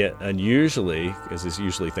he unusually, as he's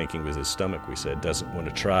usually thinking with his stomach, we said, doesn't want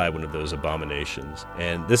to try one of those abominations.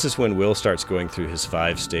 And this is when Will starts going through his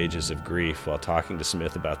 5 stages of grief while talking to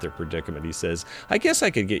Smith about their predicament. He says, I guess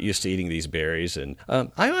I could get used to eating these berries, and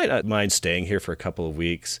I might not mind staying here for a couple of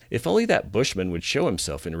weeks, if only that bushman would show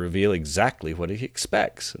himself and reveal exactly what he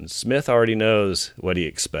expects. And Smith already knows what he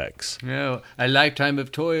expects. No, a lifetime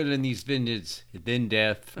of toil in these vineyards, then there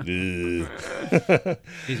death.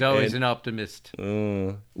 He's always an optimist.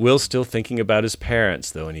 Will's still thinking about his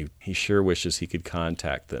parents, though, and he sure wishes he could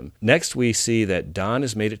contact them. Next, we see that Don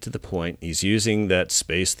has made it to the point. He's using that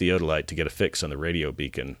space theodolite to get a fix on the radio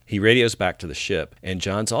beacon. He radios back to the ship, and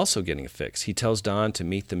John's also getting a fix. He tells Don to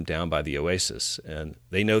meet them down by the oasis, and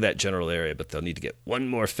they know that general area, but they'll need to get one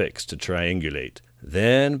more fix to triangulate.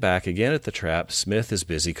 Then, back again at the trap, Smith is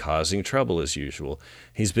busy causing trouble as usual.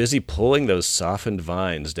 He's busy pulling those softened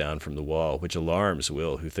vines down from the wall, which alarms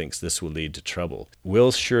Will, who thinks this will lead to trouble.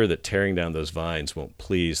 Will's sure that tearing down those vines won't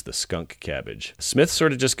please the skunk cabbage. Smith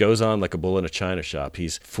sort of just goes on like a bull in a china shop.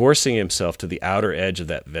 He's forcing himself to the outer edge of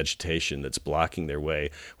that vegetation that's blocking their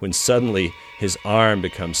way, when suddenly his arm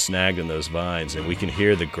becomes snagged in those vines, and we can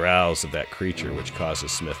hear the growls of that creature, which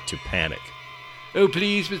causes Smith to panic. Oh,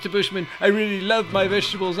 please, Mr. Bushman, I really love my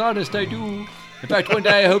vegetables, honest I do. In fact, one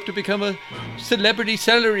day I hope to become a celebrity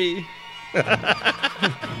celery.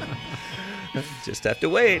 Just have to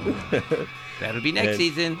wait. That'll be next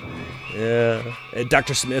season. Yeah. And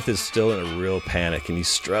Dr. Smith is still in a real panic, and he's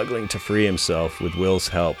struggling to free himself with Will's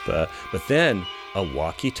help. But then a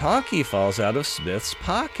walkie-talkie falls out of Smith's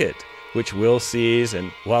pocket, which Will sees,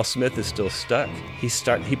 and while Smith is still stuck,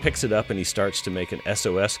 he picks it up and he starts to make an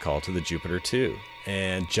SOS call to the Jupiter 2.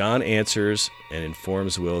 And John answers and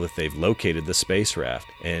informs Will that they've located the space raft.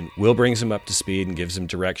 And Will brings him up to speed and gives him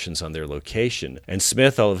directions on their location. And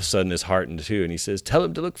Smith all of a sudden is heartened too, and he says, "Tell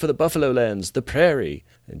him to look for the buffalo lands, the prairie."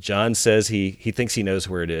 And John says he thinks he knows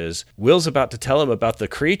where it is. Will's about to tell him about the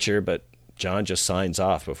creature, but John just signs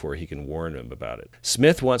off before he can warn him about it.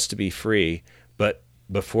 Smith wants to be free, but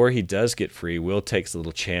before he does get free, Will takes a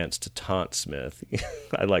little chance to taunt Smith.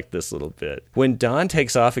 I like this little bit. When Don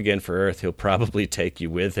takes off again for Earth, he'll probably take you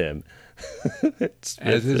with him.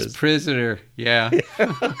 As his prisoner, yeah.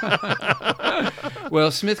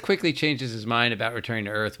 Well, Smith quickly changes his mind about returning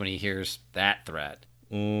to Earth when he hears that threat.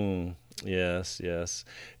 Yes.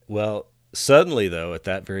 Well, suddenly, though, at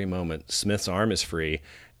that very moment, Smith's arm is free,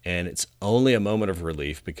 and it's only a moment of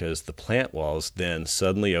relief because the plant walls then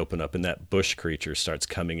suddenly open up and that bush creature starts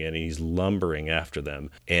coming in and he's lumbering after them.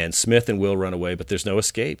 And Smith and Will run away, but there's no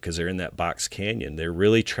escape because they're in that box canyon. They're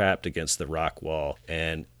really trapped against the rock wall.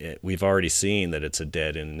 And we've already seen that it's a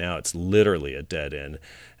dead end. Now it's literally a dead end.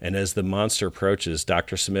 And as the monster approaches,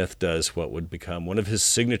 Dr. Smith does what would become one of his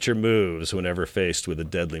signature moves whenever faced with a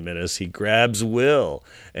deadly menace. He grabs Will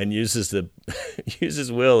and uses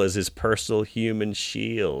Will as his personal human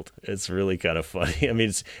shield. It's really kind of funny. I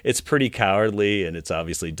mean, it's pretty cowardly, and it's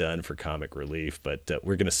obviously done for comic relief, but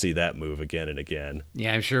we're going to see that move again and again.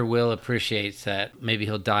 Yeah, I'm sure Will appreciates that. Maybe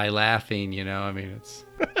he'll die laughing, I mean, it's...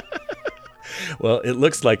 Well, it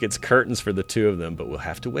looks like it's curtains for the two of them, but we'll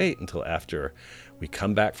have to wait until after we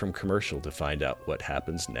come back from commercial to find out what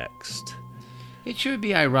happens next. It sure would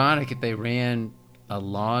be ironic if they ran a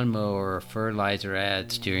lawnmower or fertilizer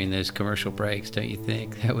ads during those commercial breaks, don't you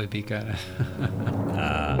think? That would be kind of...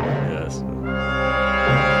 Yes.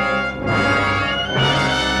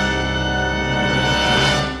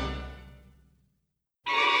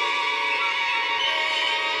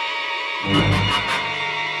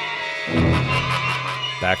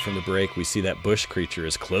 Back from the break, we see that bush creature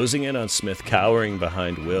is closing in on Smith, cowering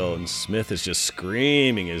behind Will, and Smith is just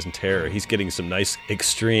screaming in terror. He's getting some nice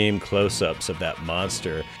extreme close-ups of that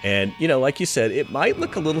monster. And, like you said, it might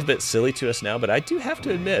look a little bit silly to us now, but I do have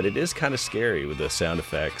to admit, it is kind of scary with the sound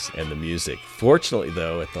effects and the music. Fortunately,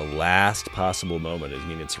 though, at the last possible moment,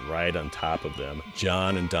 it's right on top of them,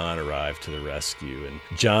 John and Don arrive to the rescue, and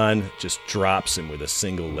John just drops him with a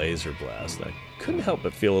single laser blast. I couldn't help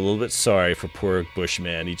but feel a little bit sorry for poor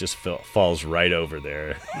Bushman. He just falls right over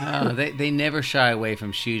there. No, they never shy away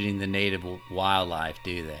from shooting the native wildlife,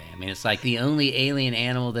 do they? I mean, it's like the only alien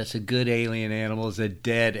animal that's a good alien animal is a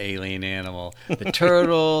dead alien animal. The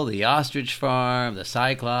turtle, the ostrich farm, the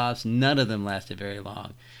cyclops, none of them lasted very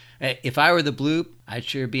long. If I were the bloop, I'd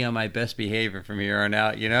sure be on my best behavior from here on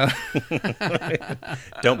out,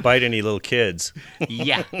 Don't bite any little kids.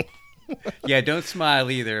 Yeah. Yeah, don't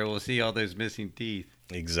smile either. We'll see all those missing teeth.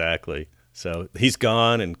 Exactly. So he's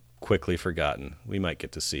gone and quickly forgotten. We might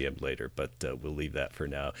get to see him later, but we'll leave that for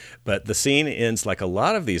now. But the scene ends like a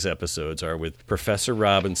lot of these episodes are with Professor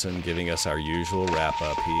Robinson giving us our usual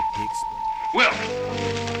wrap-up. Will!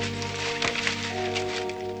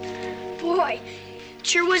 Boy, it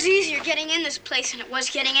sure was easier getting in this place than it was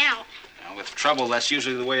getting out. Now, with trouble, that's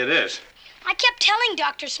usually the way it is. I kept telling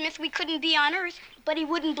Dr. Smith we couldn't be on Earth, but he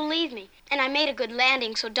wouldn't believe me. And I made a good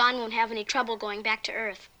landing so Don won't have any trouble going back to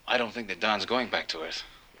Earth. I don't think that Don's going back to Earth.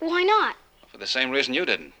 Why not? For the same reason you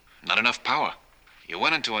didn't. Not enough power. You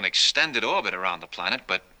went into an extended orbit around the planet,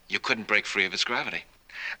 but you couldn't break free of its gravity.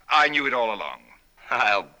 I knew it all along.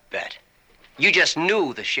 I'll bet. You just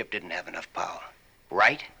knew the ship didn't have enough power,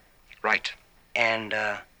 right? Right. And,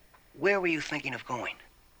 where were you thinking of going?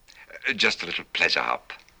 Just a little pleasure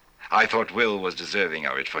hop. I thought Will was deserving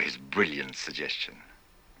of it for his brilliant suggestion.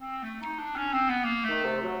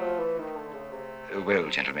 Well,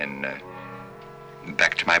 gentlemen,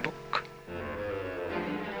 back to my book.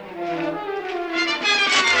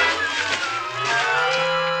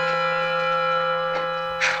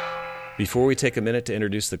 Before we take a minute to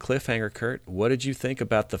introduce the cliffhanger, Kurt, what did you think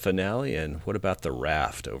about the finale, and what about the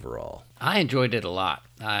raft overall? I enjoyed it a lot.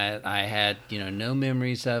 I had, no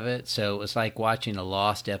memories of it, so it was like watching a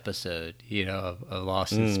lost episode, of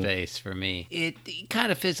Lost in Space for me. It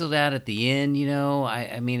kind of fizzled out at the end,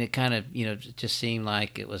 I mean, it kind of, just seemed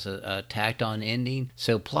like it was a tacked-on ending.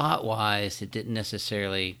 So plot-wise, it didn't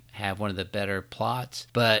necessarily have one of the better plots,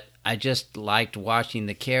 but I just liked watching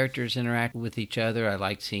the characters interact with each other. I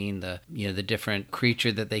liked seeing the different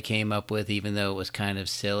creature that they came up with, even though it was kind of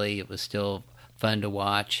silly. It was still fun to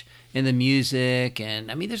watch. And the music, and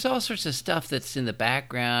I mean, there's all sorts of stuff that's in the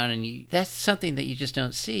background, and that's something that you just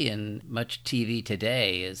don't see in much TV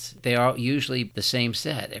today. Is they are usually the same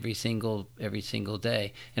set every single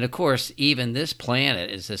day, and of course, even this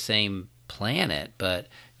planet is the same planet, but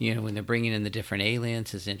when they're bringing in the different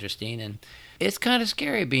aliens is interesting. And it's kind of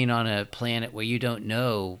scary being on a planet where you don't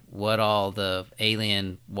know what all the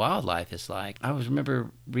alien wildlife is like. I remember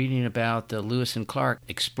reading about the Lewis and Clark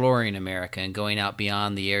exploring America and going out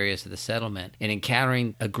beyond the areas of the settlement and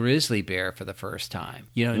encountering a grizzly bear for the first time.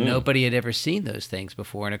 Nobody had ever seen those things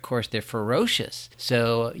before, and of course they're ferocious.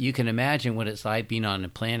 So you can imagine what it's like being on a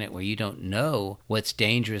planet where you don't know what's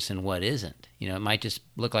dangerous and what isn't. It might just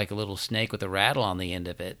look like a little snake with a rattle on the end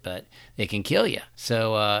of it, but it can kill you.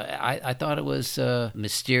 So I thought it was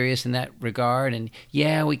mysterious in that regard. And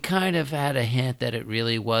yeah, we kind of had a hint that it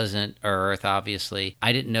really wasn't Earth, obviously.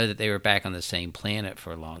 I didn't know that they were back on the same planet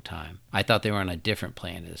for a long time. I thought they were on a different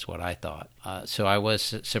planet is what I thought. So I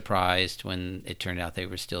was surprised when it turned out they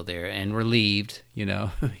were still there, and relieved,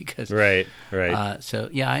 because... Right. So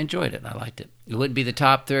yeah, I enjoyed it. I liked it. It wouldn't be the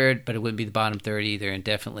top third, but it wouldn't be the bottom third either, and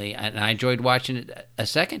definitely... And I enjoyed watching it a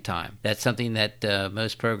second time. That's something that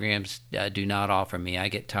most programs do not offer me. I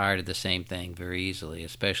get tired of the same thing very easily,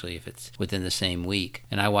 especially if it's within the same week.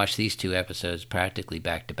 And I watched these 2 episodes practically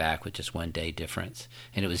back-to-back with just 1 day difference.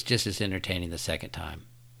 And it was just as entertaining the second time.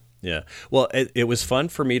 Yeah. Well, it was fun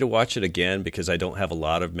for me to watch it again because I don't have a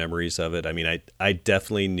lot of memories of it. I mean, I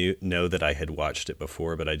definitely know that I had watched it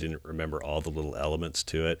before, but I didn't remember all the little elements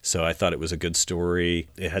to it. So I thought it was a good story.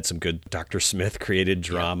 It had some good Dr. Smith created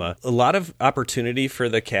drama. Yeah. A lot of opportunity for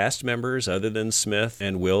the cast members other than Smith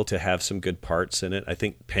and Will to have some good parts in it. I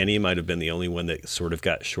think Penny might have been the only one that sort of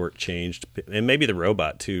got shortchanged, and maybe the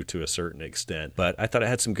robot too, to a certain extent. But I thought it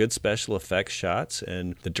had some good special effects shots,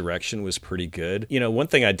 and the direction was pretty good. One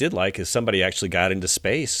thing I did like is somebody actually got into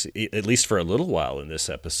space, at least for a little while in this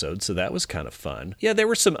episode, so that was kind of fun. Yeah, there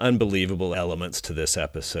were some unbelievable elements to this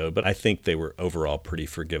episode, but I think they were overall pretty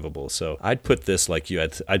forgivable. So I'd put this like you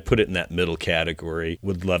had, I'd put it in that middle category.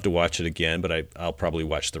 Would love to watch it again, but I'll probably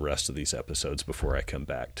watch the rest of these episodes before I come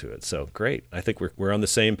back to it. So great. I think we're on the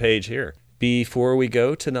same page here. Before we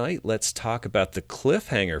go tonight, let's talk about the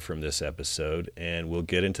cliffhanger from this episode, and we'll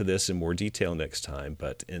get into this in more detail next time.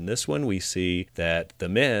 But in this one, we see that the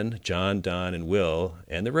men, John, Don, and Will,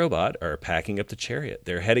 and the robot are packing up the chariot.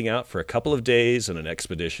 They're heading out for a couple of days on an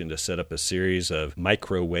expedition to set up a series of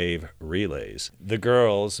microwave relays. The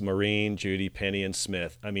girls, Maureen, Judy, Penny, and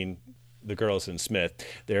Smith, the girls and Smith,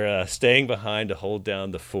 they're staying behind to hold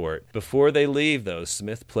down the fort. Before they leave, though,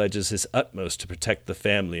 Smith pledges his utmost to protect the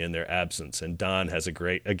family in their absence, and Don has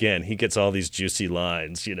he gets all these juicy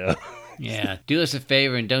lines, Yeah, do us a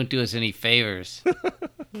favor and don't do us any favors.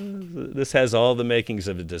 This has all the makings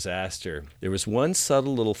of a disaster. There was one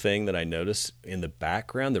subtle little thing that I noticed in the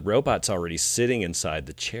background. The robot's already sitting inside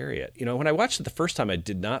the chariot. When I watched it the first time, I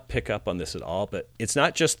did not pick up on this at all, but it's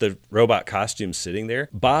not just the robot costume sitting there.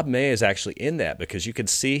 Bob May is actually in that because you can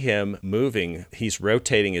see him moving. He's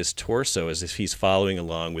rotating his torso as if he's following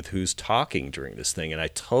along with who's talking during this thing, and I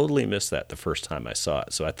totally missed that the first time I saw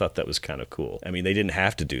it, so I thought that was kind of cool. I mean, they didn't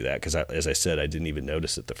have to do that because, as I said, I didn't even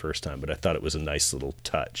notice it the first time, but I thought it was a nice little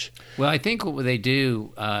touch. Well, I think what they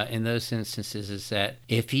do in those instances is that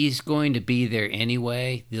if he's going to be there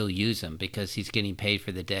anyway, they'll use him because he's getting paid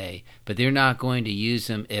for the day. But they're not going to use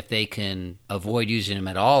him if they can avoid using him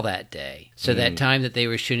at all that day. So that time that they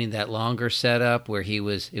were shooting that longer setup where it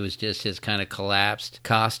was just his kind of collapsed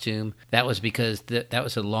costume, that was because that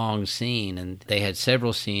was a long scene, and they had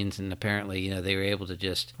several scenes, and apparently, they were able to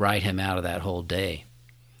just write him out of that whole day.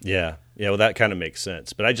 Yeah. Yeah, well, that kind of makes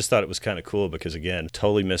sense. But I just thought it was kind of cool because, again,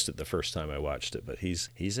 totally missed it the first time I watched it. But he's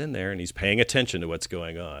in there and he's paying attention to what's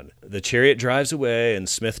going on. The chariot drives away and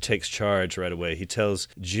Smith takes charge right away. He tells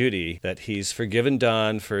Judy that he's forgiven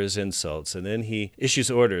Don for his insults, and then he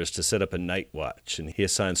issues orders to set up a night watch, and he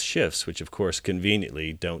assigns shifts, which, of course,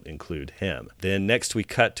 conveniently don't include him. Then next we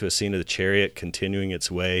cut to a scene of the chariot continuing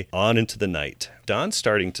its way on into the night. Don's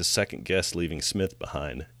starting to second-guess leaving Smith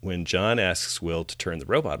behind when John asks Will to turn the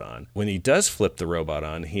robot on. When he does flip the robot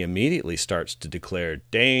on, he immediately starts to declare,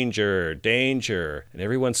 "Danger, danger," and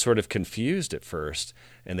everyone's sort of confused at first,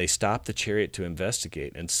 and they stop the chariot to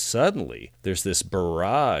investigate, and suddenly there's this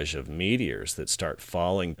barrage of meteors that start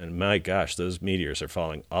falling, and my gosh, those meteors are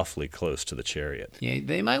falling awfully close to the chariot. Yeah,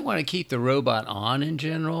 they might want to keep the robot on in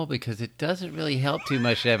general because it doesn't really help too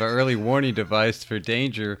much to have an early warning device for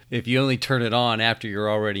danger if you only turn it on after you're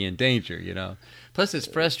already in danger, you know. Plus, it's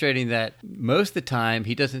frustrating that most of the time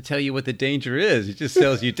he doesn't tell you what the danger is. He just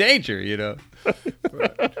tells you danger, you know.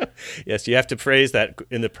 Yes, you have to phrase that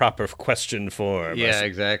in the proper question form. Yeah,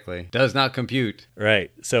 exactly. Does not compute.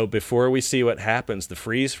 Right. So before we see what happens, the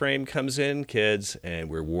freeze frame comes in, kids, and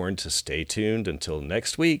we're warned to stay tuned until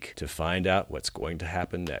next week to find out what's going to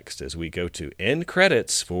happen next as we go to end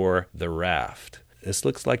credits for The Raft. This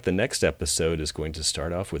looks like the next episode is going to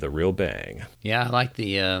start off with a real bang. Yeah, I like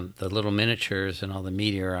the little miniatures and all the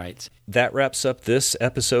meteorites. That wraps up this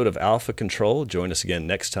episode of Alpha Control. Join us again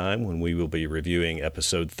next time when we will be reviewing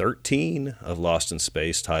episode 13 of Lost in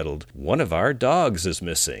Space, titled "One of Our Dogs is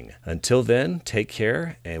Missing." Until then, take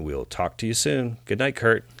care, and we'll talk to you soon. Good night,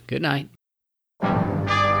 Kurt. Good night.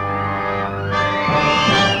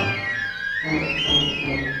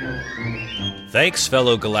 Thanks,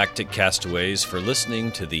 fellow galactic castaways, for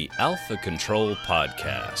listening to the Alpha Control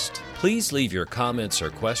podcast. Please leave your comments or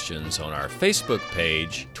questions on our Facebook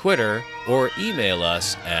page, Twitter, or email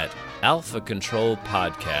us at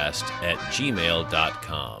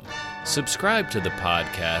alphacontrolpodcast@gmail.com. Subscribe to the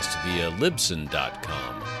podcast via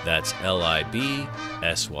libsyn.com. That's libsyn.com.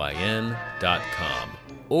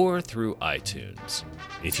 Or through iTunes.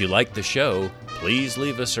 If you like the show, please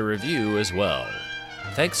leave us a review as well.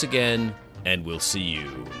 Thanks again, and we'll see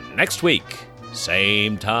you next week.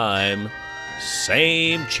 Same time,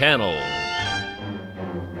 same channel.